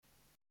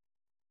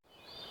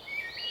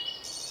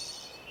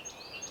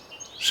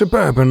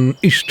suburban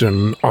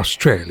eastern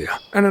Australia,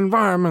 an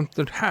environment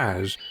that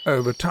has,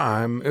 over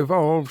time,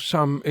 evolved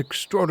some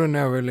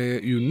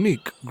extraordinarily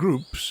unique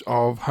groups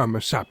of Homo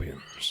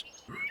sapiens.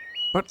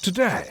 But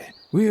today,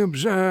 we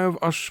observe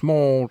a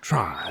small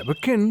tribe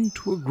akin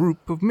to a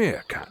group of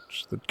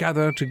meerkats that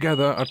gather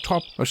together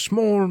atop a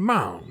small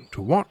mound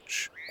to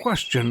watch,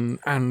 question,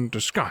 and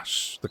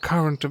discuss the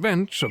current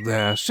events of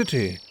their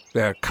city,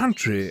 their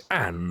country,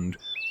 and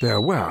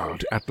their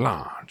world at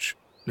large.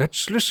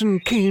 Let's listen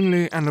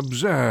keenly and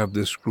observe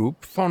this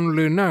group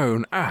fondly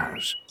known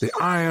as the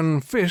Iron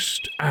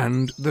Fist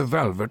and the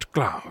Velvet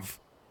Glove.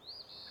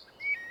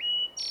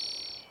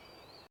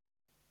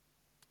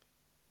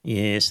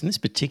 Yes, and this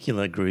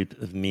particular group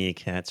of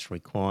meerkats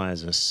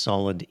requires a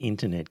solid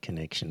internet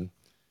connection,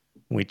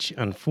 which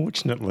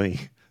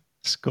unfortunately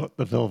Scott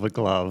the Velvet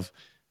Glove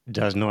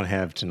does not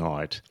have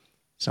tonight.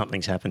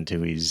 Something's happened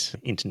to his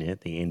internet,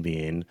 the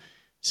NBN,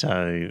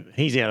 so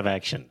he's out of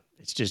action.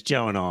 It's just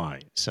Joe and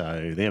I.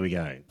 So there we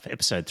go. For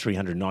episode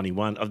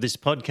 391 of this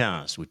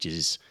podcast, which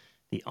is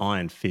the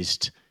Iron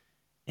Fist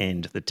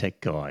and the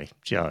Tech Guy,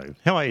 Joe.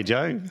 How are you,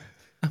 Joe?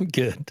 I'm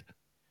good.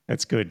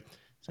 That's good.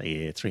 So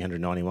yeah,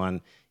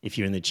 391. If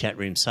you're in the chat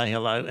room, say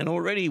hello. And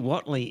already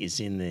Watley is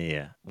in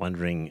there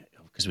wondering,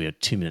 because we are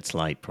 2 minutes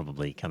late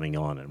probably coming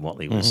on, and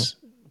Watley was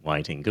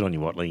waiting. Good on you,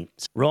 Watley.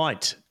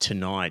 Right,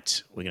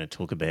 tonight we're going to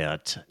talk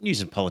about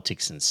news and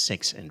politics and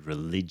sex and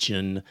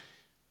religion.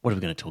 What are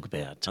we going to talk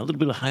about? A little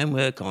bit of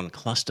homework on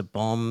cluster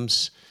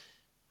bombs,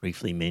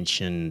 briefly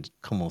mentioned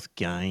Commonwealth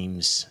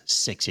Games,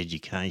 sex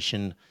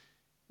education.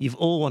 You've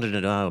all wanted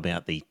to know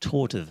about the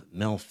tort of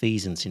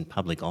malfeasance in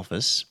public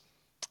office,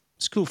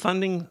 school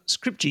funding,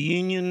 Scripture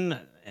Union.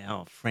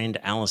 Our friend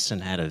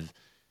Alison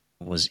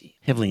was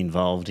heavily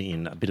involved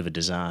in a bit of a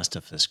disaster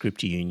for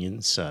Scripture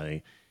Union, so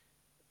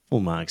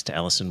full marks to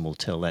Alison. We'll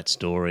tell that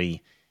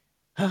story.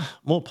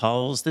 More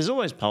polls. There's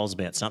always polls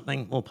about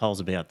something. More polls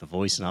about The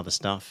Voice and other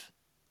stuff.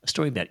 A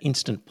story about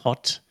Instant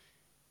Pot.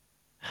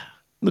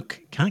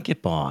 Look, can't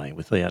get by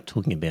without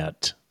talking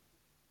about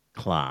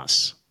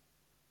class.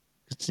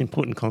 It's an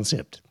important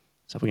concept.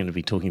 So we're going to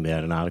be talking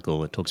about an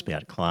article that talks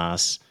about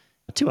class.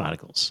 2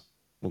 articles.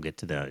 We'll get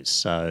to those.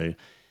 So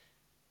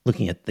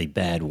looking at the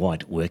bad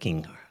white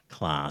working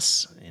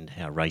class and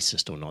how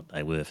racist or not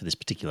they were for this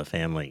particular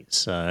family.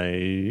 So,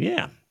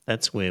 yeah,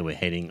 that's where we're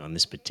heading on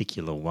this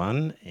particular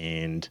one.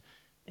 And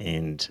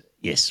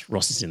yes,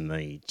 Ross is in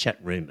the chat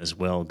room as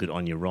well. Good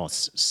on you,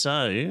 Ross.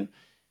 So,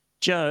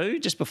 Joe,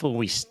 just before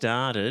we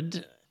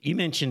started, you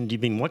mentioned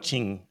you've been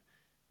watching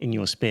in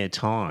your spare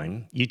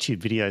time YouTube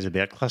videos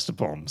about cluster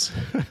bombs.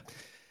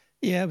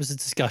 Yeah, it was a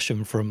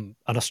discussion from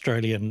an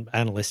Australian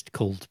analyst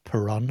called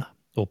Perun,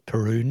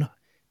 Perun,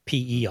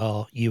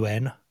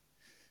 Perun,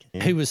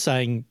 who was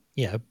saying,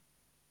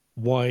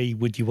 why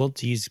would you want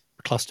to use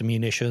cluster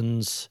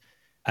munitions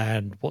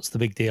and what's the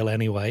big deal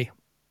anyway?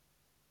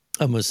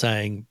 And was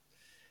saying,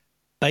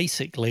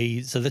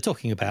 basically, so they're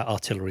talking about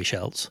artillery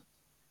shells.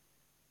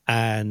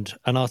 And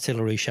an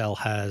artillery shell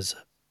has,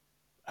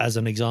 as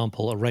an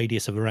example, a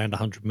radius of around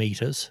 100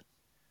 meters,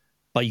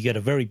 but you get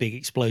a very big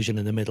explosion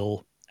in the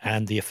middle,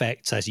 and the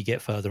effects as you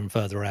get further and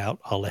further out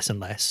are less and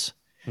less.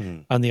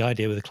 And the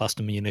idea with a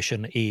cluster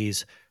munition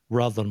is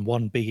rather than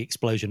one big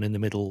explosion in the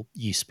middle,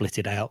 you split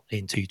it out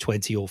into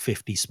 20 or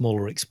 50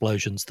 smaller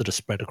explosions that are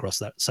spread across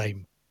that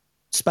same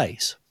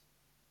space.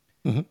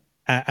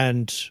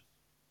 And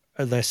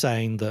they're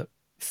saying that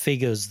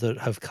figures that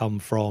have come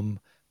from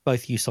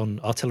both use on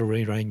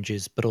artillery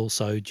ranges but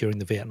also during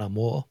the Vietnam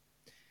War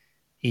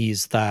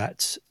is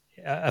that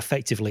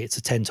effectively it's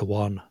a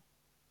 10-to-1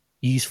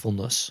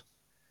 usefulness.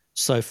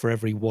 So for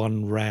every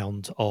 1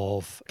 round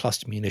of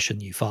cluster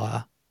munition you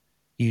fire,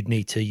 you'd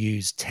need to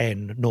use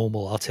 10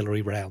 normal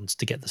artillery rounds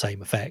to get the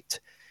same effect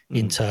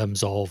in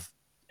terms of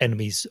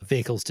enemies'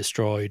 vehicles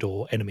destroyed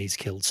or enemies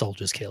killed,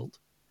 soldiers killed.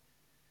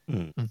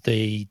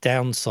 The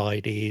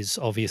downside is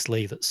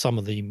obviously that some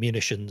of the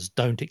munitions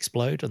don't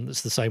explode, and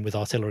it's the same with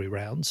artillery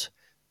rounds,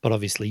 but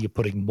obviously you're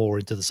putting more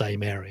into the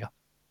same area.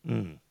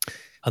 And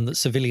that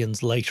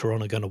civilians later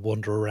on are going to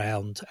wander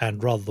around,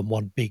 and rather than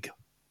one big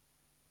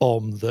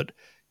bomb that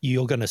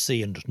you're going to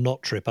see and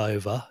not trip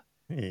over,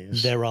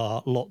 there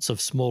are lots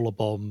of smaller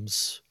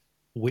bombs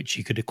which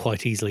you could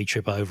quite easily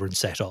trip over and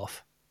set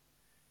off.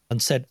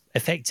 And said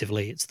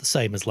effectively it's the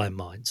same as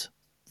landmines.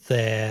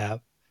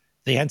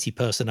 The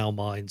anti-personnel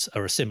mines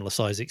are a similar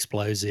size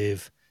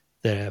explosive.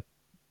 They're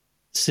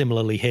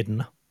similarly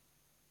hidden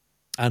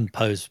and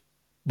pose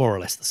more or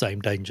less the same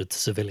danger to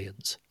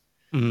civilians.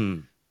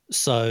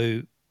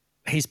 So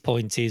his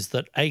point is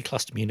that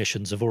cluster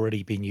munitions have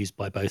already been used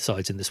by both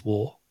sides in this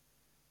war.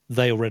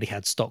 They already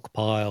had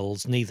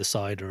stockpiles. Neither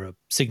side are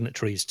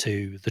signatories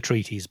to the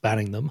treaties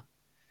banning them,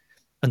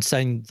 and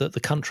saying that the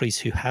countries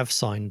who have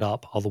signed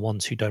up are the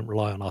ones who don't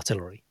rely on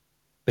artillery,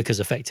 because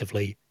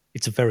effectively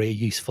it's a very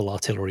useful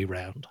artillery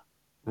round.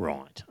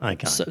 Right.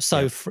 Okay.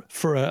 So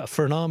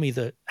for an army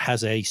that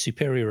has a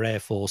superior air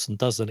force and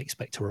doesn't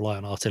expect to rely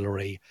on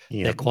artillery,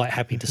 they're quite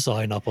happy to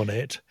sign up on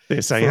it.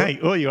 They're saying, hey,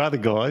 all you other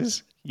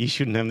guys, you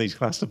shouldn't have these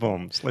cluster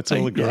bombs. Let's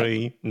all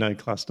agree, no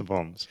cluster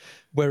bombs.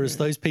 Whereas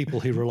those people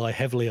who rely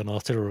heavily on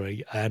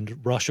artillery,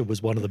 and Russia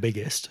was one of the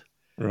biggest,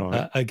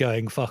 Right. are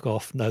going, fuck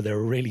off. No, they're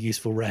a really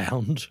useful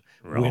round.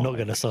 We're not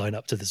going to sign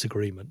up to this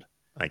agreement.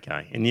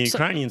 Okay. And the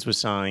Ukrainians were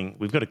saying,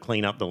 we've got to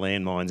clean up the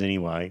landmines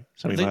anyway,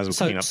 so we might as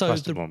well clean up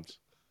cluster bombs.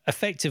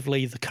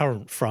 Effectively, the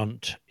current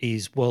front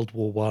is World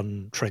War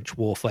I trench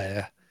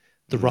warfare.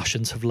 The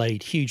Russians have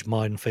laid huge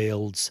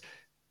minefields.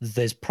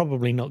 There's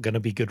probably not going to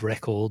be good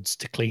records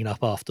to clean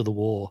up after the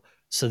war,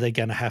 so they're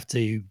going to have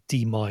to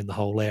demine the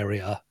whole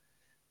area.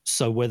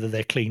 So whether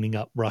they're cleaning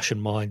up Russian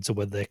mines or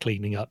whether they're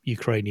cleaning up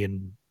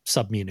Ukrainian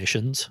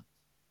submunitions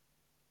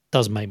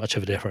doesn't make much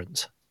of a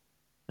difference.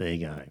 There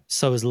you go.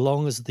 So as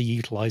long as the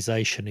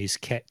utilization is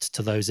kept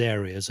to those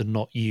areas and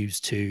not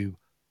used to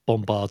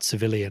bombard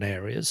civilian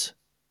areas,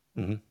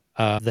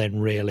 then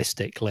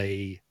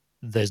realistically,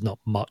 there's not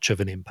much of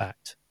an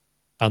impact.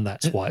 And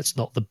that's why it's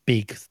not the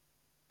big,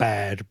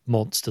 bad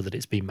monster that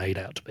it's been made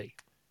out to be.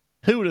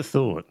 Who would have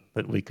thought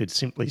that we could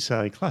simply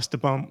say cluster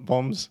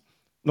bombs,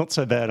 not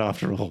so bad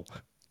after all?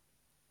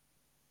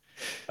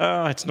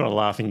 It's not a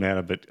laughing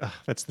matter, but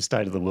that's the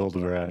state of the world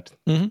we're at.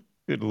 Mm-hmm.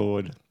 Good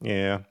Lord.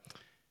 Yeah.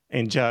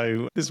 And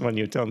Joe, this one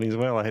you were telling me as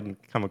well, I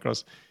hadn't come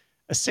across.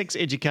 A sex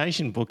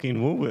education book in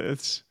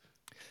Woolworths.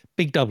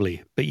 Big W,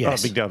 but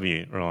yes. Oh, Big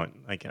W, right.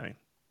 Okay.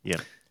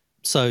 Yeah.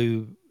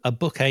 So a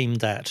book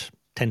aimed at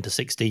 10 to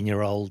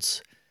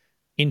 16-year-olds,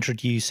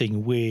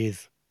 introducing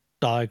with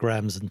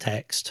diagrams and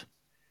text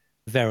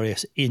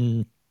various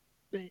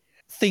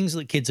things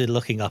that kids are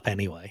looking up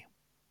anyway.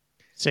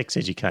 Sex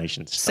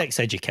education stuff. Sex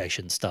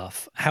education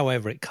stuff.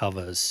 However, it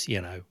covers,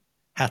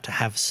 how to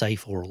have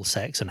safe oral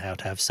sex and how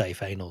to have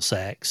safe anal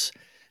sex,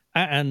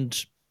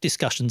 and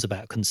discussions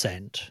about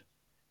consent.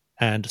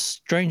 And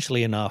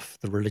strangely enough,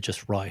 the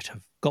religious right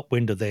have got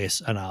wind of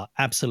this and are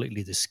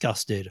absolutely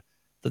disgusted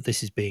that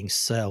this is being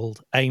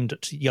sold, aimed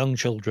at young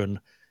children,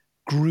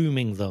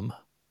 grooming them.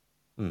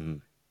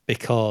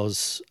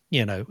 Because,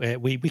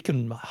 we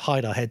can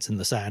hide our heads in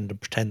the sand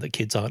and pretend that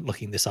kids aren't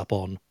looking this up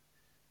on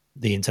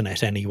the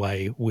internet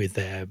anyway with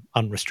their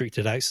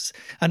unrestricted access.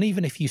 And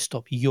even if you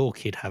stop your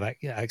kid have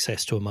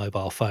access to a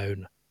mobile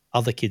phone,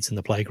 other kids in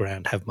the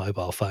playground have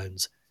mobile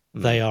phones.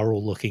 They are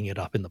all looking it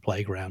up in the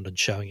playground and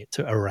showing it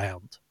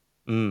around.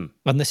 And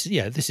this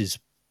is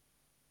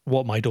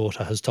what my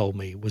daughter has told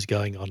me was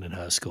going on in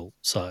her school.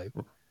 So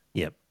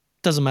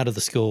doesn't matter the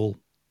school.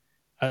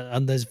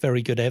 And there's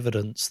very good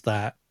evidence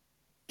that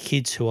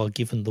kids who are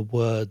given the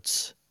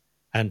words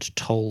and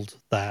told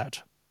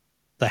that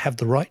they have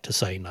the right to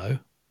say no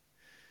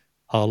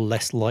are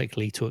less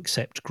likely to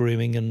accept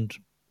grooming and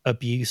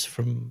abuse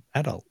from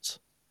adults.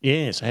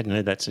 Yes, I hadn't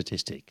heard that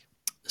statistic.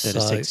 That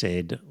a sex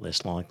ed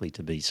less likely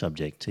to be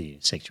subject to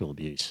sexual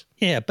abuse.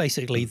 Yeah,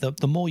 basically,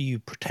 the more you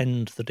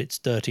pretend that it's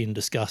dirty and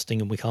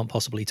disgusting and we can't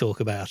possibly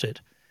talk about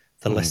it,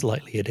 the less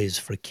likely it is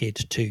for a kid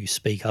to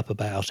speak up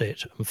about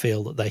it and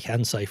feel that they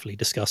can safely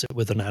discuss it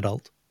with an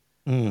adult.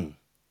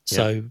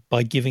 So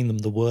by giving them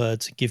the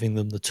words, giving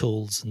them the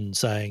tools and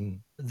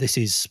saying this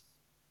is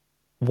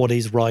what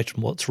is right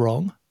and what's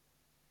wrong,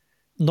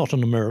 not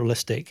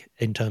unmoralistic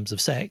in terms of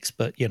sex,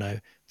 but,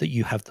 that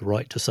you have the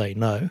right to say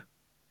no.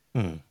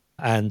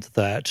 And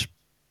that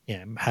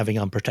having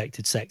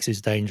unprotected sex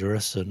is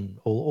dangerous and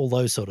all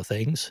those sort of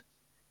things,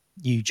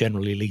 you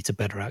generally lead to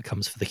better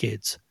outcomes for the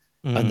kids.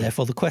 And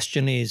therefore the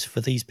question is,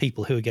 for these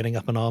people who are getting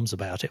up in arms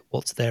about it,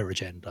 what's their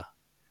agenda?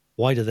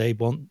 Why do they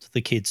want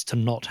the kids to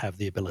not have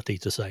the ability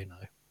to say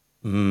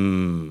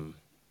no?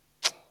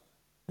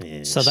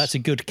 Yes. So that's a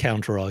good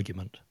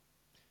counter-argument.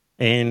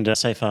 And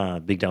so far,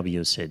 Big W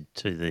has said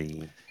to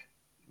the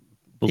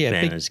book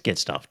banners, get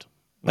stuffed.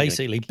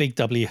 Basically, Big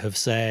W have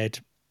said,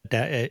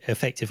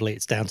 effectively,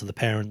 it's down to the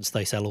parents.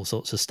 They sell all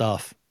sorts of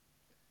stuff.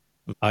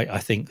 I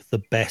think the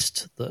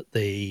best that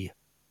the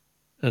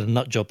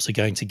nut jobs are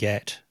going to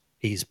get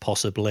is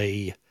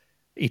possibly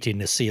it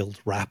in a sealed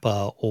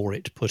wrapper or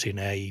it put in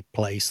a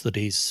place that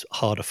is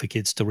harder for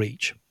kids to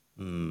reach.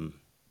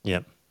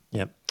 Yep.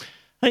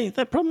 Hey,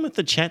 that problem with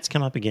the chat's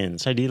come up again.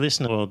 So dear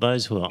listener, or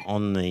those who are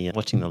on the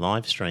watching the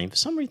live stream, for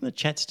some reason the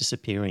chat's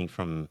disappearing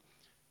from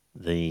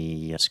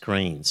the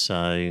screen.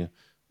 So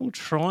we'll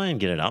try and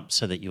get it up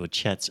so that your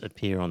chats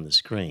appear on the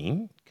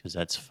screen because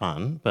that's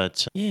fun.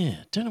 But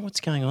don't know what's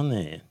going on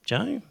there.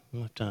 Joe,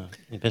 we'll have to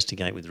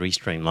investigate with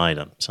Restream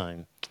later.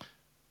 So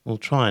we'll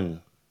try and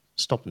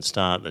stop and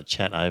start the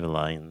chat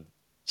overlay and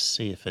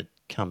see if it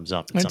comes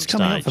up at some stage. It's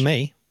coming up for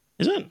me.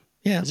 Is it?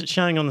 Yeah. Is it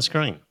showing on the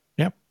screen?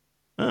 Yep.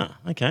 Ah,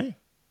 okay.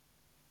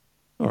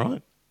 All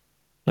right.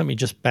 Let me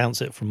just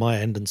bounce it from my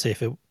end and see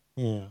if it...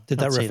 Yeah. Did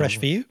that refresh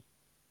for you?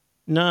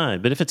 No,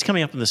 but if it's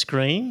coming up on the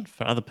screen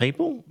for other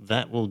people,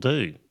 that will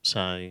do.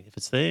 So if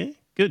it's there,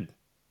 good.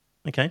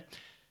 Okay.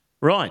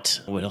 Right.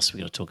 What else are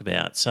we got to talk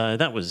about? So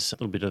that was a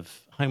little bit of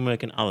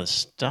homework and other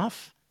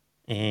stuff.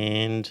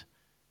 And,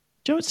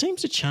 Joe, it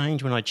seems to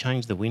change when I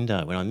change the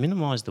window, when I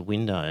minimise the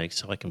window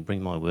so I can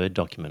bring my Word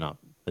document up.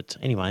 But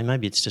anyway,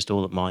 maybe it's just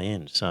all at my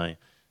end. So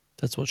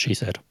that's what she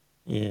said.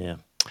 Yeah.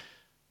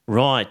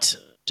 Right.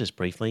 just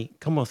briefly,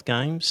 Commonwealth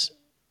Games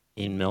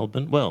in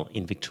Melbourne, well,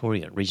 in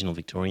Victoria, regional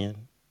Victoria,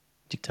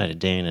 Dictator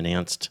Dan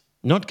announced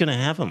not going to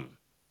have them,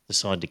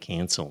 decided to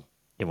cancel.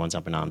 Everyone's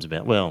up in arms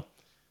about, well,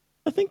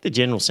 I think the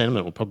general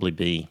sentiment will probably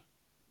be,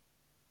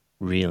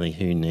 really,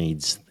 who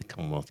needs the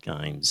Commonwealth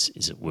Games?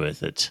 Is it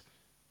worth it?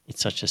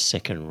 It's such a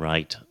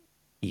second-rate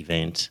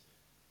event,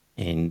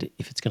 and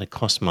if it's going to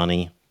cost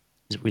money,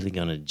 is it really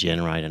going to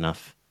generate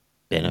enough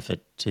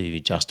benefit to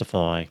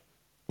justify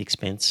the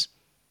expense?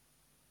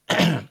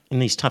 In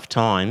these tough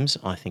times,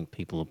 I think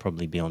people will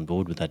probably be on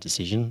board with that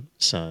decision.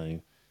 So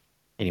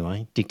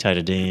anyway,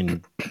 Dictator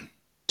Dan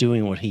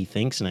doing what he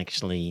thinks and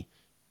actually,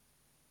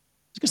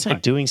 I was going to say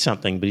doing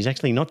something, but he's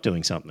actually not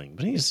doing something.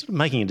 But he's sort of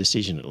making a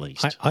decision at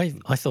least. I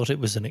thought it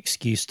was an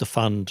excuse to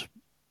fund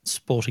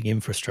sporting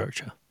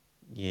infrastructure.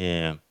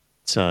 Yeah.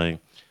 So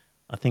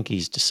I think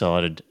he's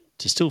decided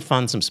to still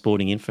fund some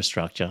sporting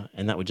infrastructure,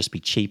 and that would just be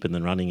cheaper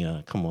than running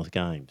a Commonwealth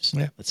Games.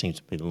 Yeah. That seems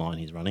to be the line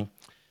he's running.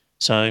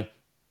 So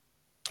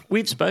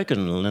we've spoken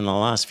in the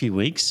last few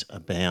weeks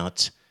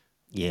about,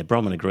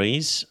 Bronwyn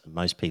agrees,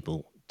 most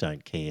people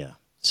don't care.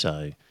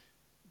 So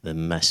the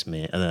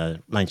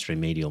mainstream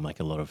media will make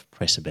a lot of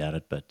press about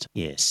it. But,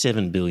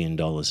 $7 billion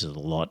is a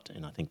lot,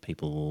 and I think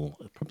people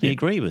will probably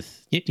agree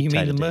with You mean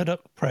the Dan.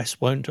 Murdoch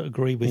press won't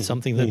agree with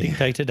something that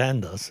Dictator Dan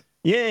does?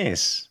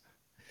 Yes.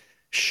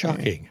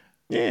 Shocking.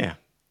 Yeah.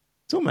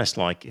 It's almost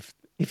like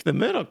if the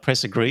Murdoch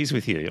press agrees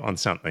with you on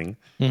something,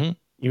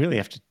 you really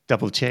have to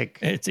double check.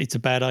 It's a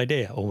bad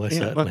idea, almost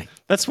certainly.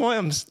 That's why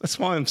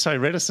I'm so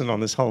reticent on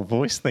this whole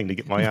voice thing to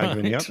get my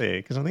argument out there,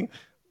 because I think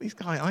these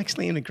guys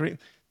actually agree,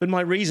 but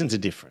my reasons are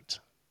different.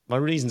 My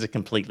reasons are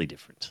completely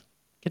different.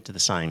 Get to the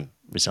same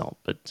result,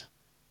 but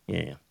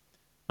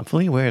I'm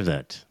fully aware of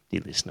that,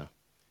 dear listener.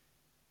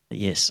 But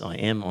yes, I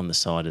am on the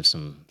side of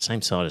some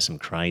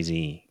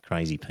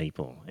crazy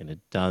people, and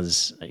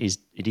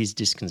it is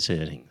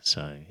disconcerting.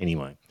 So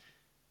anyway,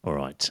 all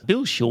right.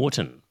 Bill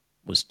Shorten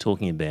was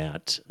talking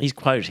about, he's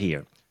quoted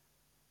here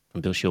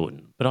from Bill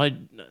Shorten, but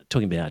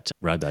talking about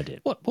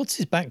robo-debt. What's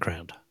his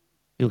background?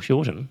 Bill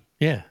Shorten?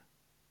 Yeah.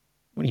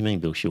 What do you mean,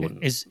 Bill Shorten?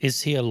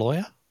 Is he a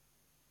lawyer?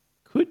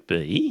 Could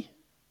be.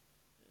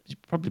 He's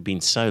probably been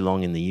so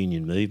long in the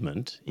union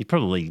movement. He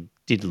probably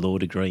did a law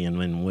degree and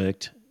then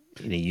worked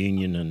in a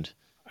union. And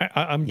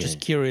I'm just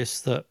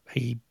curious that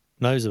he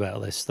knows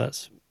about this.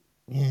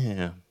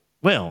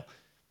 Well,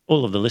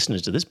 all of the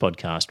listeners to this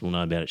podcast will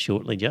know about it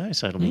shortly, Joe,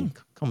 so it'll be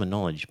common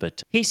knowledge.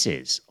 But he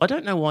says, I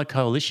don't know why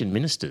coalition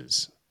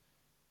ministers,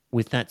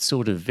 with that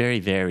sort of very,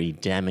 very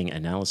damning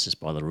analysis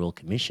by the Royal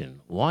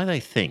Commission, why they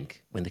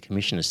think when the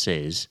Commissioner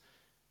says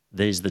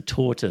there's the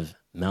tort of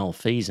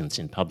malfeasance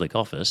in public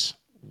office,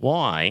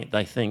 why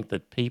they think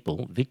that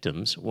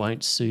victims,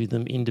 won't sue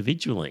them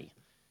individually.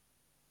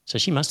 So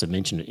she must have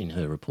mentioned it in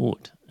her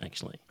report,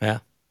 actually. Yeah.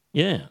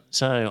 Yeah.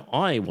 So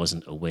I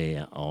wasn't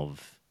aware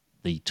of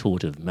the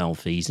tort of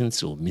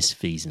malfeasance or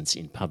misfeasance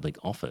in public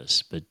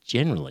office, but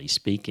generally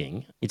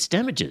speaking, it's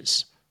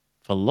damages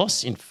for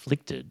loss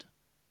inflicted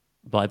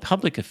by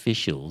public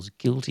officials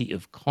guilty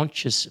of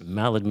conscious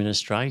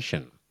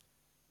maladministration,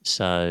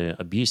 so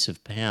abuse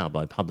of power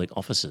by public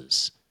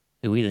officers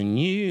who either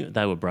knew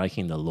they were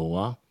breaking the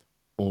law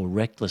or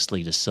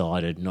recklessly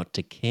decided not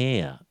to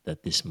care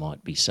that this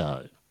might be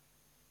so.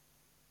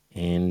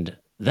 And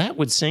that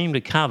would seem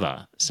to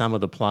cover some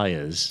of the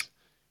players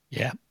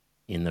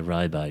in the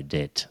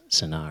robo-debt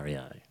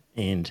scenario.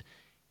 And,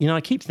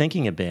 I keep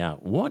thinking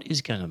about what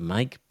is going to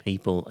make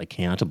people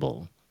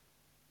accountable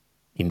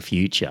in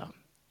future.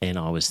 And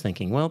I was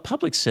thinking, well,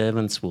 public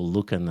servants will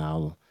look and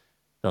they'll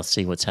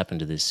see what's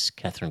happened to this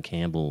Catherine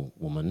Campbell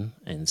woman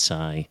and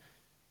say,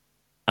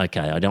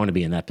 okay, I don't want to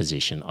be in that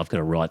position. I've got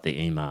to write the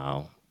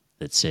email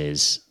that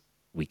says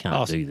we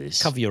can't do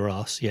this. Cover your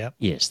ass, yeah.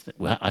 Yes,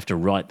 I have to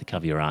write the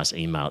cover your ass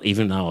email,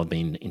 even though I've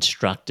been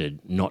instructed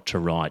not to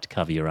write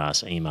cover your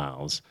ass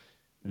emails.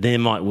 There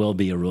might well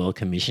be a Royal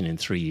Commission in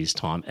 3 years'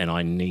 time, and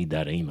I need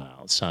that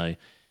email. So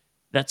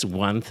that's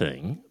one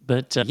thing.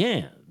 But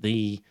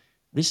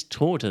this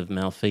tort of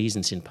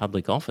malfeasance in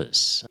public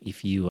office,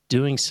 if you are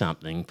doing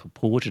something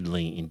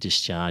purportedly in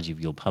discharge of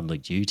your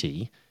public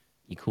duty,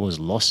 you cause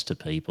loss to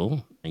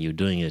people, and you're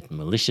doing it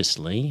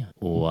maliciously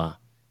or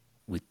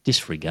with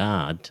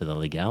disregard to the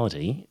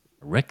legality,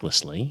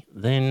 recklessly,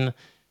 then,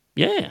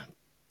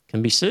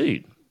 can be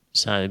sued.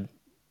 So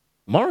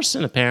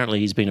Morrison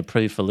apparently has been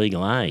approved for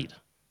legal aid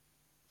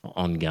for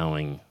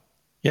ongoing.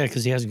 Yeah,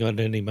 because he hasn't got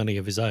any money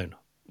of his own.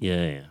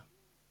 Yeah.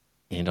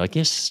 And I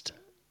guess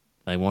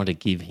they want to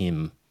give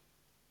him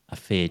a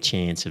fair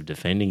chance of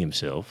defending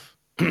himself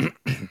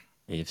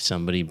if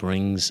somebody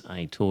brings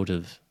a tort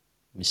of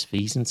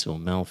misfeasance or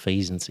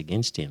malfeasance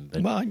against him.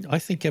 But well, I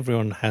think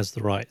everyone has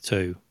the right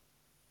to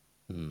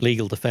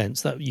legal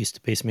defence. That used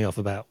to piss me off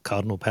about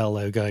Cardinal Pell,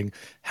 though, going,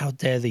 how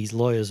dare these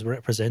lawyers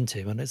represent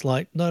him? And it's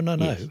like, no.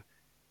 Yes.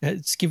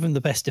 It's give him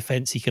the best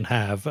defence he can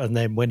have, and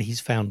then when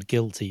he's found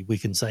guilty, we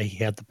can say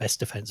he had the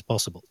best defence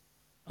possible.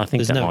 I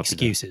think there's no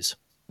excuses.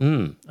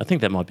 I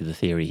think that might be the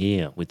theory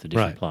here with the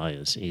different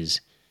players,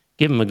 is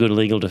give them a good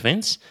legal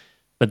defence,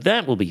 But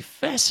that will be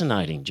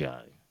fascinating,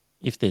 Joe.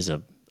 If there's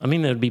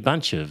there'd be a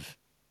bunch of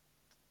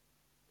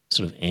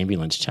sort of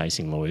ambulance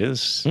chasing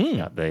lawyers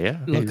out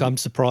there. Look, I'm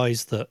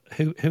surprised that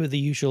who are the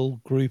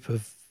usual group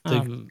of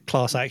the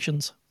class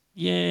actions?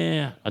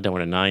 Yeah, I don't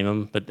want to name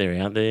them, but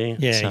they're out there.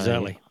 Yeah, So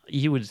exactly.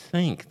 You would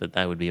think that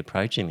they would be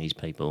approaching these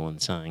people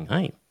and saying,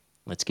 hey,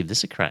 let's give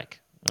this a crack.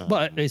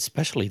 But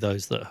especially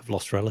those that have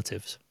lost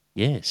relatives.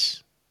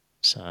 Yes.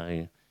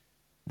 So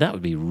that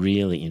would be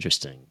really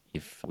interesting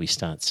if we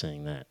start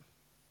seeing that.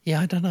 Yeah,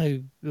 I don't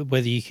know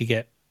whether you could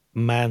get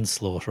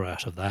manslaughter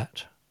out of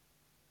that.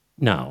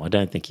 No, I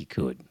don't think you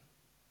could.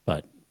 But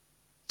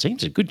it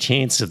seems a good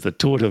chance of the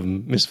tort of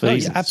misfeasance. Oh,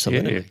 yeah,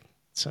 absolutely. Yeah.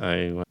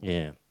 So,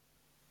 yeah.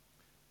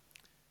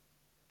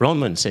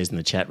 Bronman says in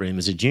the chat room,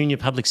 as a junior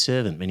public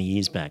servant many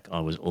years back, I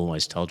was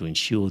always told to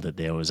ensure that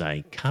there was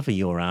a cover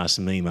your ass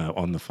memo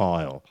on the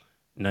file.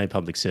 No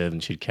public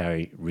servant should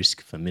carry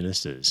risk for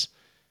ministers.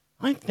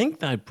 I think,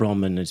 though,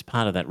 Bronman, as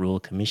part of that Royal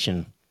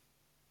Commission,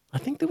 I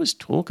think there was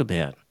talk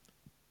about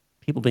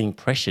people being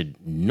pressured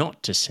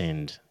not to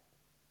send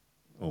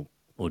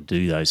or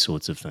do those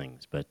sorts of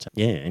things. But,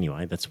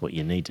 anyway, that's what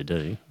you need to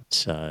do.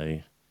 So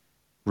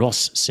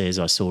Ross says,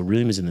 I saw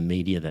rumours in the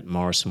media that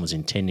Morrison was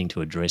intending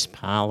to address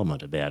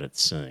Parliament about it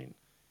soon.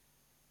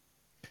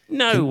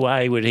 No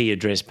way would he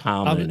address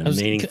Parliament in a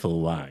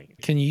meaningful way.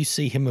 Can you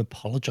see him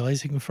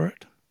apologising for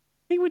it?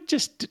 He would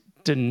just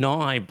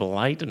deny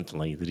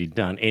blatantly that he'd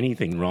done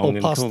anything wrong.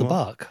 Or pass the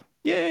buck.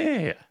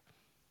 Yeah.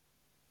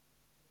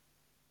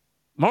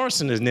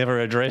 Morrison has never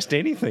addressed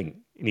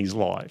anything in his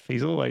life.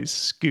 He's always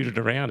scooted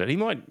around it. He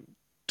might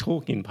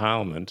talk in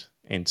Parliament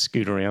and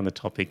scoot around the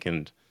topic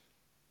and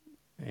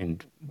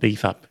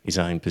beef up his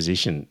own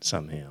position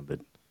somehow,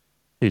 but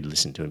who'd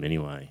listen to him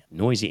anyway?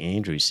 Noisy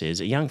Andrew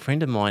says, a young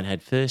friend of mine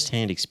had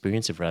first-hand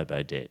experience of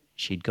robo-debt.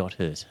 She'd got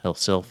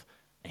herself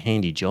a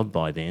handy job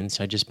by then,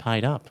 so just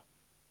paid up.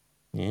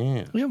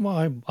 Yeah. Yeah,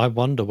 well, I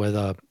wonder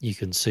whether you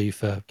can sue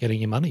for getting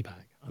your money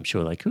back. I'm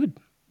sure they could.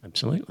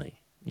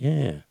 Absolutely.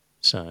 Yeah.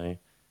 So,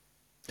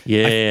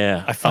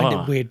 yeah. I find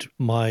it weird.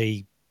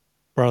 My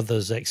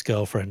brother's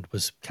ex-girlfriend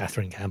was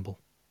Catherine Campbell.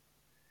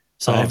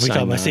 So every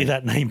time I see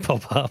that name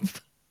pop up.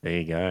 There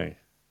you go.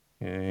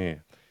 Yeah.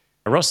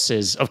 Ross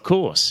says, of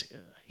course,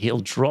 he'll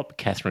drop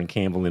Catherine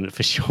Campbell in it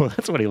for sure.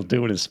 That's what he'll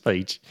do in his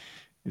speech.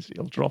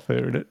 He'll drop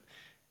her in it.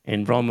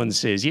 And Bronwyn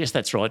says, yes,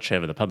 that's right,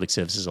 Trevor. The public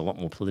service is a lot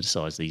more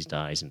politicised these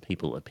days and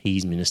people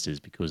appease ministers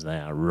because they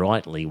are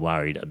rightly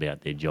worried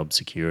about their job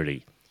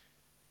security.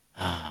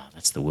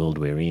 That's the world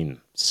we're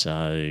in.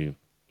 So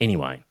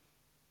anyway,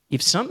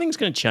 if something's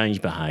going to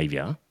change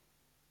behaviour,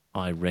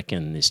 I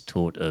reckon this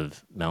tort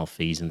of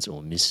malfeasance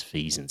or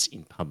misfeasance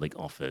in public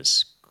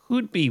office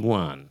could be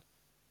one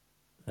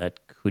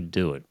that could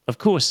do it. Of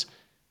course,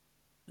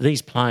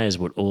 these players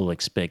would all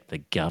expect the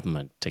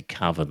government to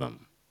cover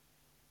them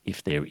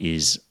if there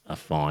is a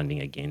finding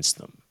against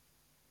them.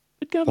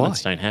 But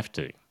governments don't have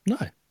to. No.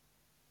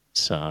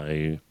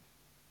 So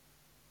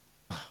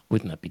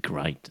wouldn't that be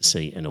great to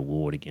see an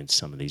award against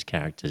some of these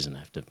characters and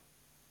have to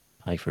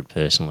pay for it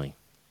personally?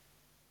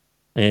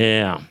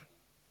 Yeah.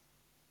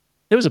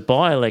 There was a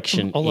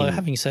by-election. Although,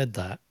 having said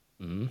that,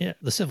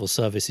 the civil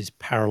service is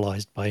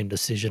paralysed by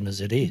indecision as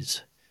it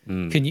is.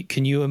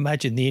 Can you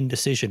imagine the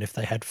indecision if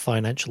they had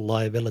financial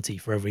liability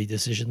for every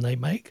decision they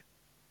make?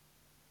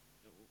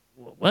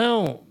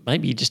 Well,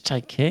 maybe you just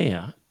take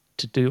care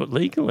to do it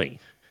legally.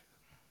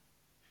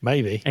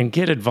 Maybe. And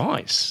get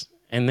advice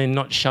and then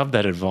not shove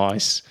that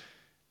advice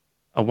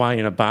away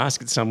in a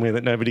basket somewhere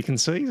that nobody can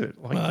see it.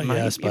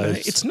 I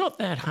suppose. It's not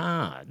that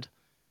hard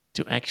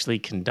to actually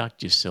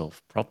conduct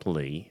yourself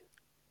properly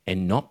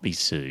and not be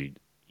sued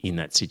in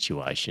that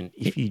situation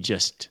if you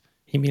just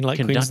You mean like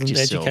conduct Queensland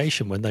yourself.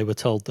 Education when they were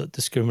told that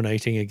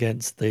discriminating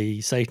against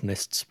the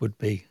Satanists would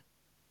be...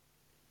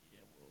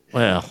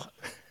 Well,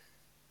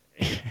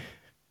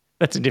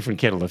 that's a different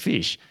kettle of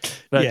fish.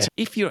 But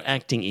if you're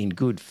acting in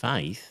good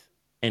faith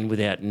and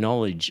without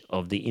knowledge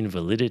of the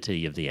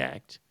invalidity of the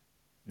act,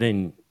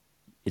 then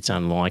it's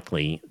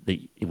unlikely that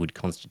it would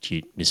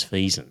constitute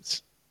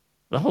misfeasance.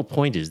 The whole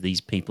point is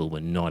these people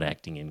were not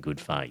acting in good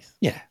faith.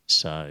 Yeah.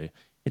 So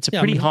it's a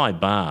pretty high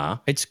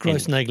bar. It's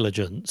gross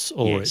negligence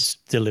or it's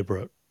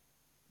deliberate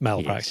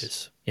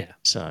malpractice. Yes. Yeah.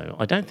 So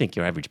I don't think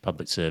your average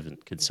public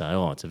servant could say,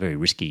 it's a very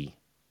risky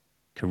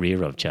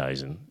career I've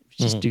chosen. If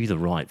you just do the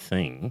right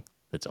thing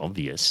that's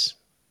obvious,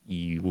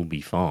 you will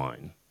be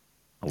fine,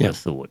 I would have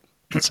thought.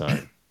 So,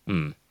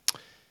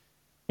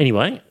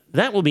 Anyway,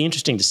 that will be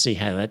interesting to see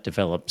how that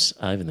develops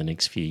over the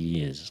next few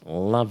years.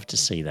 Love to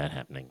see that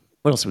happening.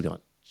 What else have we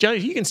got? Joe,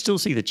 you can still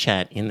see the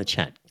chat in the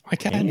chat. I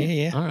can,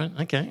 yeah. All right,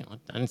 okay.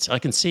 I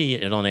can see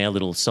it on our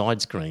little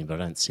side screen, but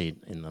I don't see it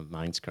in the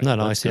main screen.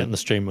 No, I see it in the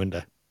stream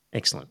window.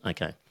 Excellent,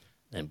 okay.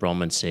 And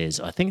Bronman says,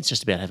 I think it's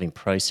just about having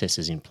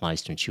processes in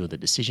place to ensure that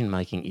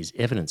decision-making is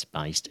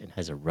evidence-based and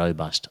has a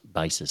robust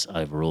basis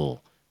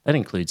overall. That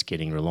includes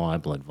getting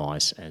reliable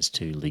advice as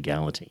to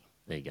legality.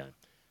 There you go.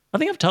 I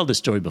think I've told this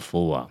story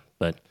before,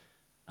 but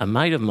A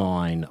mate of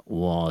mine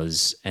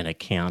was an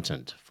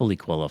accountant, fully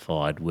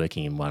qualified,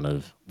 working in one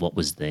of what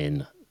was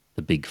then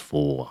the Big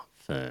Four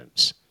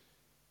firms.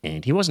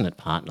 And he wasn't at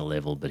partner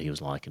level, but he was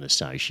like an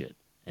associate.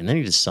 And then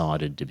he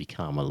decided to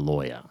become a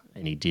lawyer,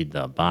 and he did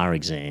the bar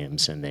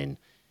exams and then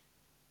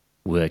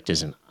worked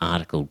as an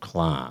articled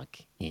clerk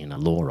in a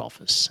law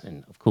office,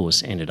 and of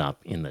course ended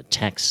up in the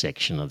tax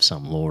section of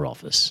some law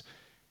office,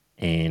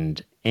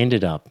 and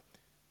ended up,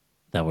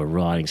 they were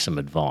writing some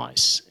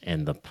advice,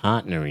 and the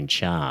partner in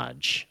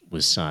charge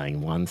was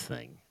saying one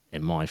thing,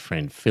 and my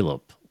friend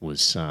Philip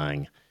was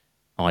saying,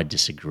 I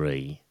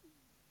disagree,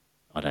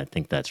 I don't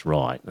think that's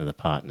right. And the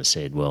partner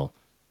said, well,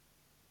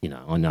 you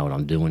know, I know what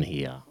I'm doing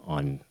here.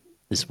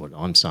 This is what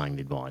I'm saying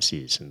the advice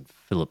is. And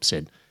Philip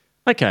said,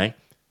 okay,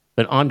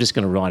 but I'm just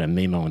going to write a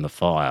memo in the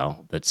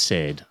file that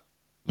said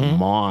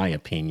my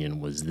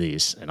opinion was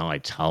this, and I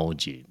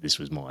told you this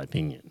was my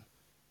opinion.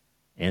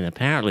 And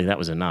apparently that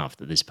was enough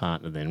that this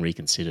partner then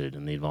reconsidered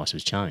and the advice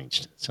was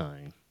changed. So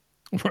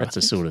that's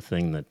the sort of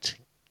thing that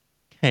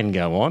can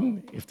go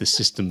on if the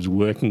system's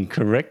working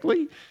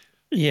correctly.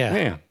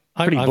 Yeah.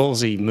 Pretty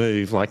ballsy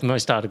move. Like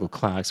most article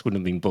clerks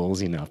wouldn't have been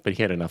ballsy enough, but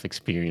he had enough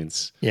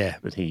experience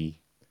that he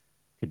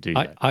could do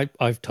that.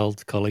 I've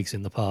told colleagues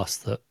in the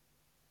past that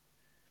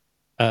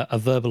a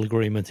verbal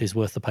agreement is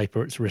worth the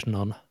paper it's written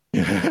on.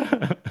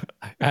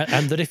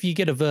 And that if you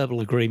get a verbal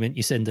agreement,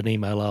 you send an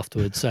email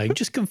afterwards saying,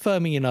 just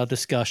confirming in our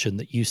discussion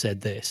that you said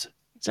this.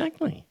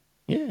 Exactly.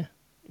 Yeah,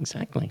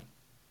 exactly.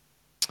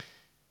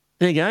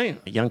 There you go.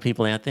 Young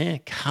people out there,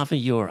 cover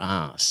your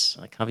ass.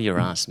 Cover your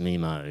ass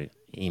memo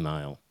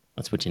email.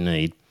 That's what you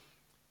need.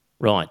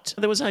 Right.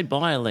 There was a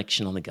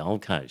by-election on the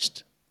Gold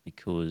Coast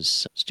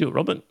because Stuart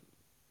Robert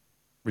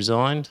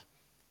resigned,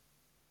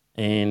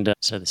 and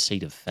so the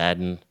seat of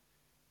Fadden,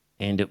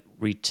 and it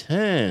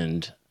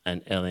returned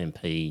an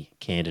LNP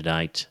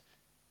candidate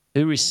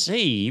who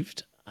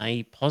received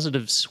a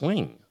positive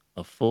swing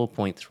of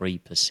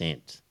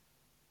 4.3%.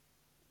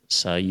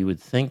 So you would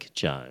think,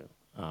 Joe,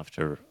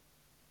 after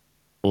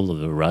all of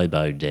the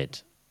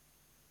robo-debt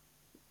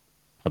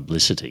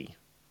publicity,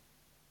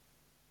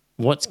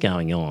 what's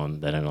going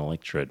on that an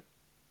electorate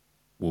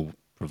will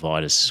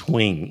provide a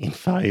swing in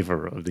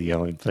favour of the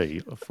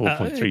LNP of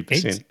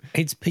 4.3%?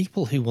 It's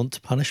people who want to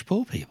punish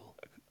poor people.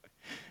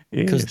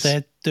 Yes. Because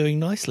they're doing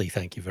nicely,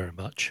 thank you very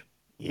much.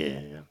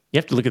 Yeah. You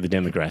have to look at the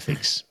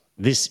demographics.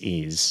 This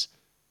is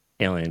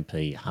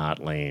LNP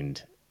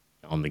heartland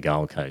on the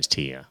Gold Coast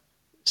here.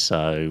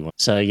 So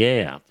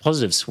yeah,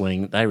 positive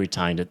swing. They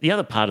retained it. The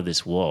other part of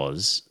this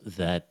was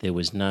that there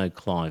was no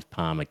Clive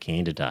Palmer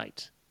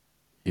candidate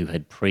who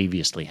had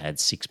previously had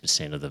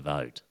 6% of the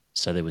vote.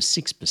 So there was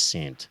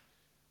 6%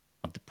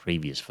 of the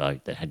previous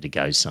vote that had to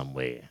go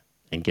somewhere.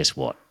 And guess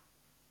what?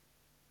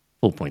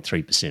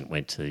 4.3%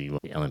 went to the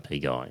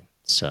LNP guy.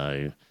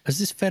 So is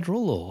this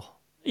federal or?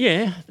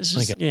 Yeah, this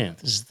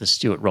is the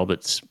Stuart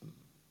Roberts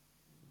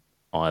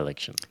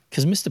by-election.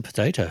 Because Mr.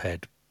 Potato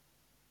Head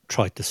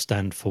tried to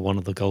stand for one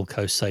of the Gold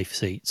Coast safe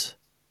seats.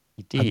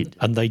 He did,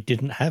 and they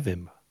didn't have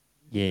him.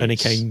 Yes.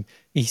 And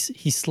he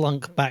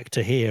slunk back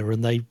to here,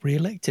 and they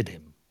re-elected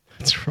him.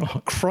 That's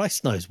right.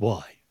 Christ knows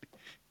why.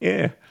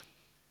 Yeah.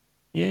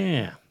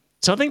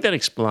 So I think that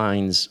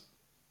explains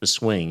the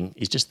swing.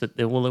 Is just that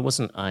there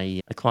wasn't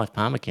a Clive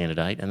Palmer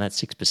candidate, and that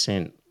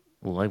 6%.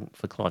 Well,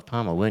 for Clive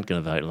Palmer, weren't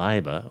going to vote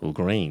Labor or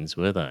Greens,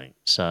 were they?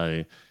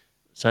 So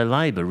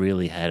Labor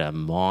really had a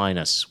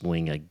minor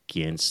swing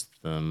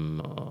against them.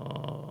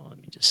 Let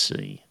me just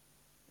see.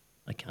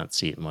 I can't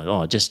see it in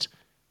my... just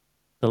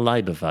the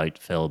Labor vote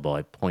fell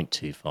by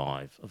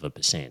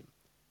 0.25%.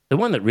 The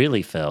one that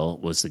really fell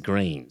was the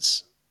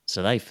Greens.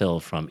 So they fell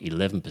from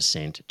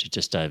 11% to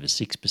just over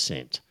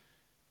 6%.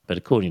 But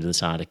according to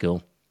this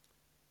article,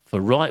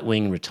 for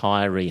right-wing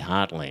retiree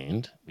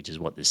heartland, which is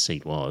what this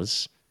seat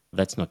was,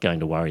 that's not going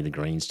to worry the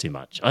Greens too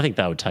much. I think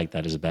they would take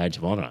that as a badge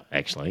of honour,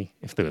 actually.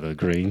 If they were the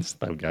Greens,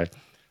 they would go,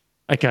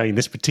 okay, in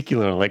this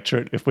particular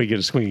electorate, if we get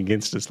a swing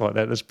against us like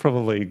that, that's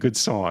probably a good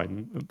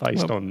sign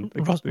based on...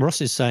 Ross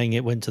is saying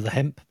it went to the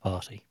Hemp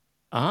Party.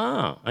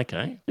 Ah,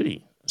 okay. Did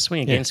he? A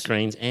swing against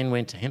Greens and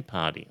went to Hemp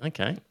Party.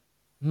 Okay.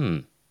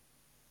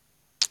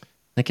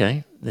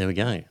 Okay, there we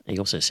go. He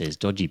also says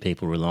dodgy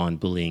people rely on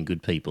bullying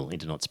good people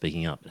into not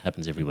speaking up. It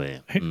happens everywhere.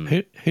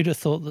 Who'd have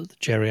thought that the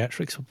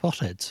geriatrics were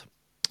potheads?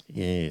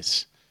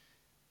 Yes.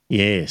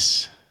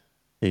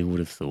 Who would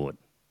have thought?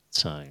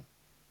 So,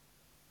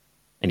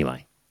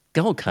 anyway,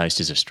 Gold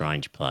Coast is a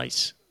strange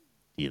place,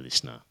 dear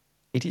listener.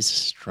 It is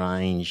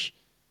strange.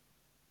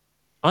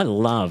 I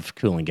love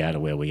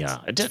Coolangatta where we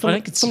are. I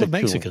don't consider full of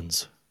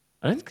Mexicans.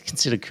 I don't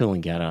consider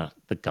Coolangatta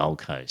the Gold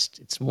Coast.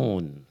 It's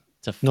more...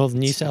 Northern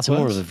New South Wales? It's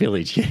more of a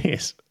village,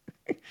 yes.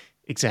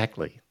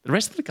 Exactly. The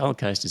rest of the Gold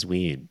Coast is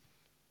weird.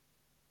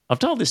 I've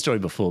told this story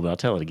before, but I'll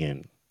tell it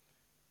again.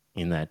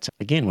 In that,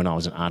 again, when I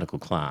was an article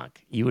clerk,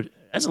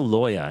 as a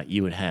lawyer,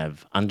 you would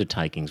have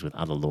undertakings with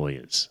other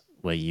lawyers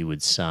where you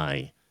would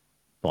say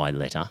by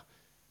letter,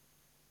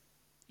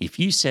 if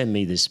you send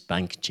me this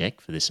bank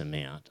check for this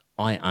amount,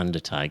 I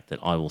undertake that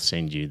I will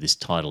send you this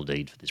title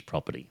deed for this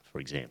property, for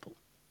example.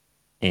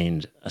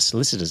 And a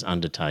solicitor's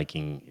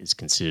undertaking is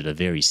considered a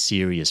very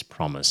serious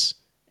promise.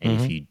 And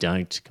if you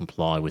don't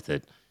comply with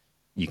it,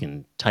 you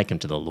can take them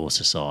to the Law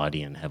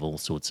Society and have all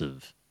sorts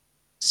of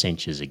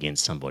censures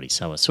against somebody.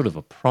 So a sort of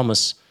a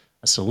promise,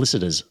 a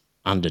solicitor's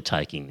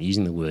undertaking,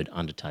 using the word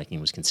undertaking,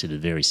 was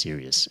considered very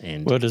serious.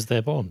 And Word is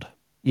their bond.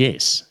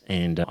 yes,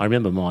 and I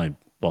remember my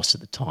boss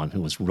at the time,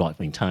 who was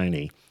right-wing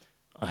Tony,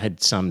 I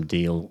had some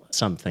deal,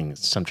 some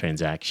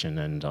transaction,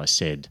 and I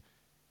said,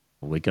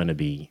 we're going to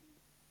be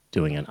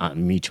doing a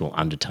mutual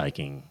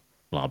undertaking,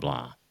 blah,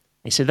 blah.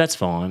 He said, that's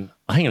fine.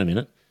 Oh, hang on a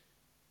minute.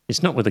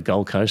 It's not with a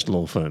Gold Coast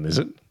law firm, is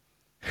it?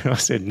 And I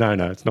said, no,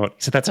 it's not.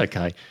 He said, that's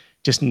okay.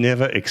 Just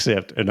never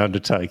accept an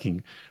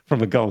undertaking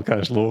from a Gold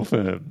Coast law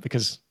firm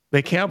because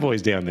they're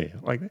cowboys down there.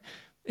 Like,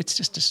 it's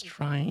just a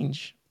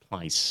strange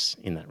place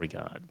in that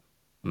regard.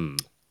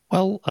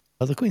 Well,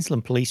 the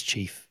Queensland police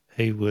chief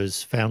who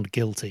was found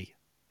guilty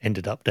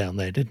ended up down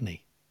there, didn't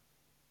he?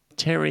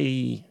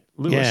 Terry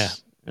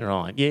Lewis. Yeah.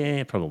 Right.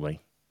 Yeah, probably.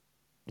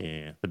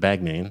 Yeah. The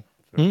bag man.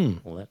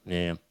 All that.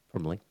 Yeah,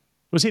 probably.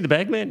 Was he the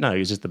bag man? No, he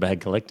was just the bag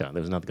collector.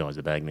 There was another guy who was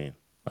the bag man.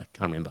 I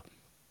can't remember.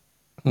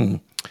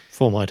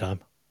 For my time.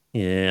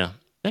 Yeah.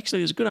 Actually,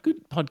 there's a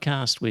good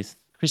podcast with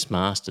Chris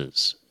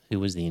Masters, who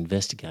was the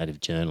investigative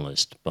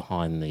journalist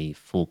behind the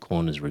Four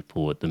Corners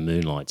report, The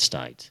Moonlight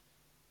State.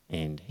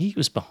 And he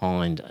was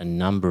behind a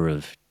number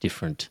of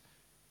different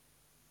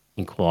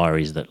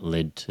inquiries that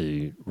led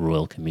to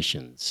royal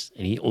commissions.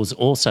 And he was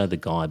also the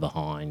guy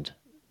behind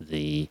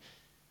the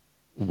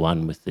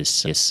one with this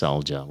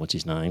soldier. What's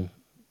his name?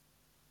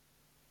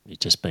 He's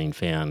just been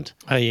found.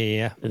 Oh,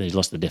 yeah. He's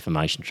lost the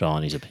defamation trial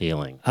and he's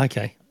appealing.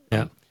 Okay,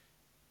 yeah.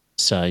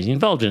 So he's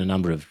involved in a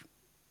number of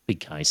big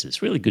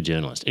cases. Really good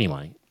journalist.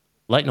 Anyway,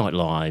 Late Night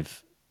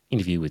Live,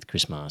 interview with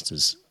Chris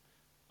Masters,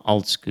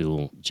 old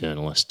school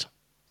journalist.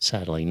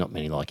 Sadly, not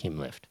many like him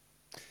left.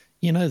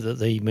 You know that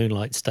the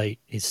Moonlight State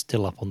is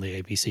still up on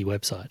the ABC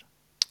website?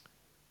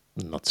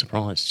 Not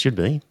surprised. Should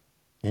be.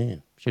 Yeah,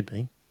 should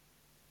be.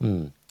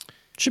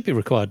 Should be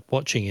required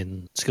watching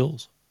in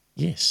schools.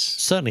 Yes.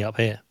 Certainly up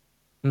here.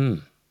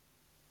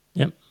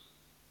 Yep.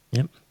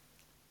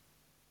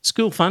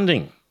 School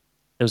funding.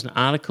 There was an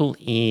article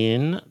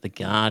in The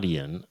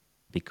Guardian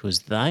because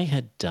they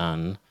had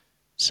done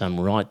some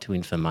right to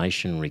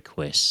information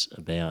requests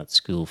about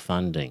school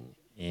funding.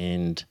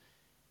 And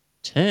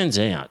turns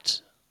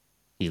out,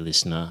 dear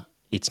listener,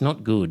 it's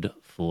not good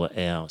for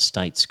our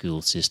state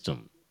school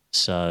system.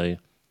 So,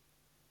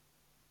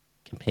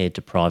 compared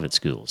to private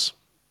schools.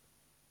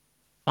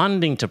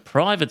 Funding to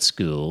private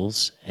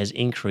schools has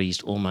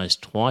increased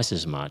almost twice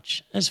as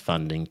much as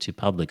funding to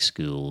public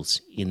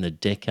schools in the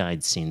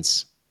decade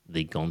since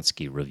the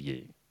Gonski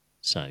review.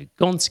 So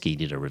Gonski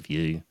did a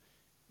review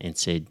and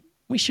said,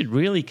 we should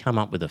really come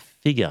up with a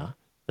figure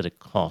that it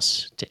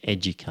costs to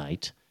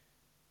educate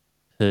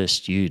per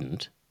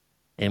student,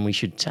 and we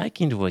should take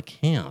into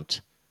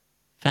account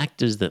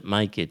factors that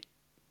make it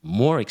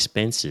more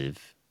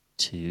expensive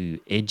to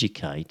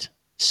educate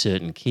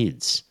certain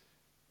kids.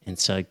 And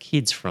so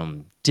kids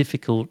from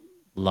difficult,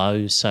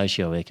 low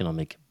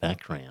socioeconomic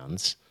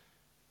backgrounds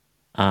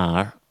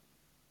are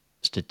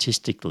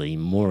statistically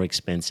more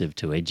expensive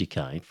to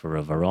educate for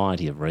a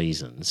variety of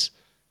reasons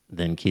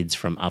than kids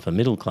from upper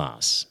middle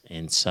class.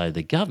 And so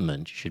the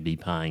government should be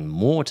paying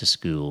more to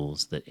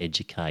schools that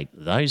educate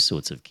those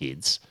sorts of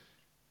kids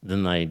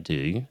than they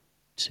do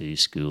to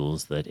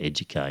schools that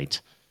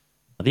educate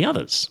the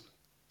others.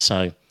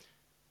 So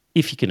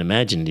if you can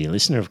imagine, dear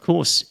listener, of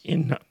course,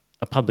 in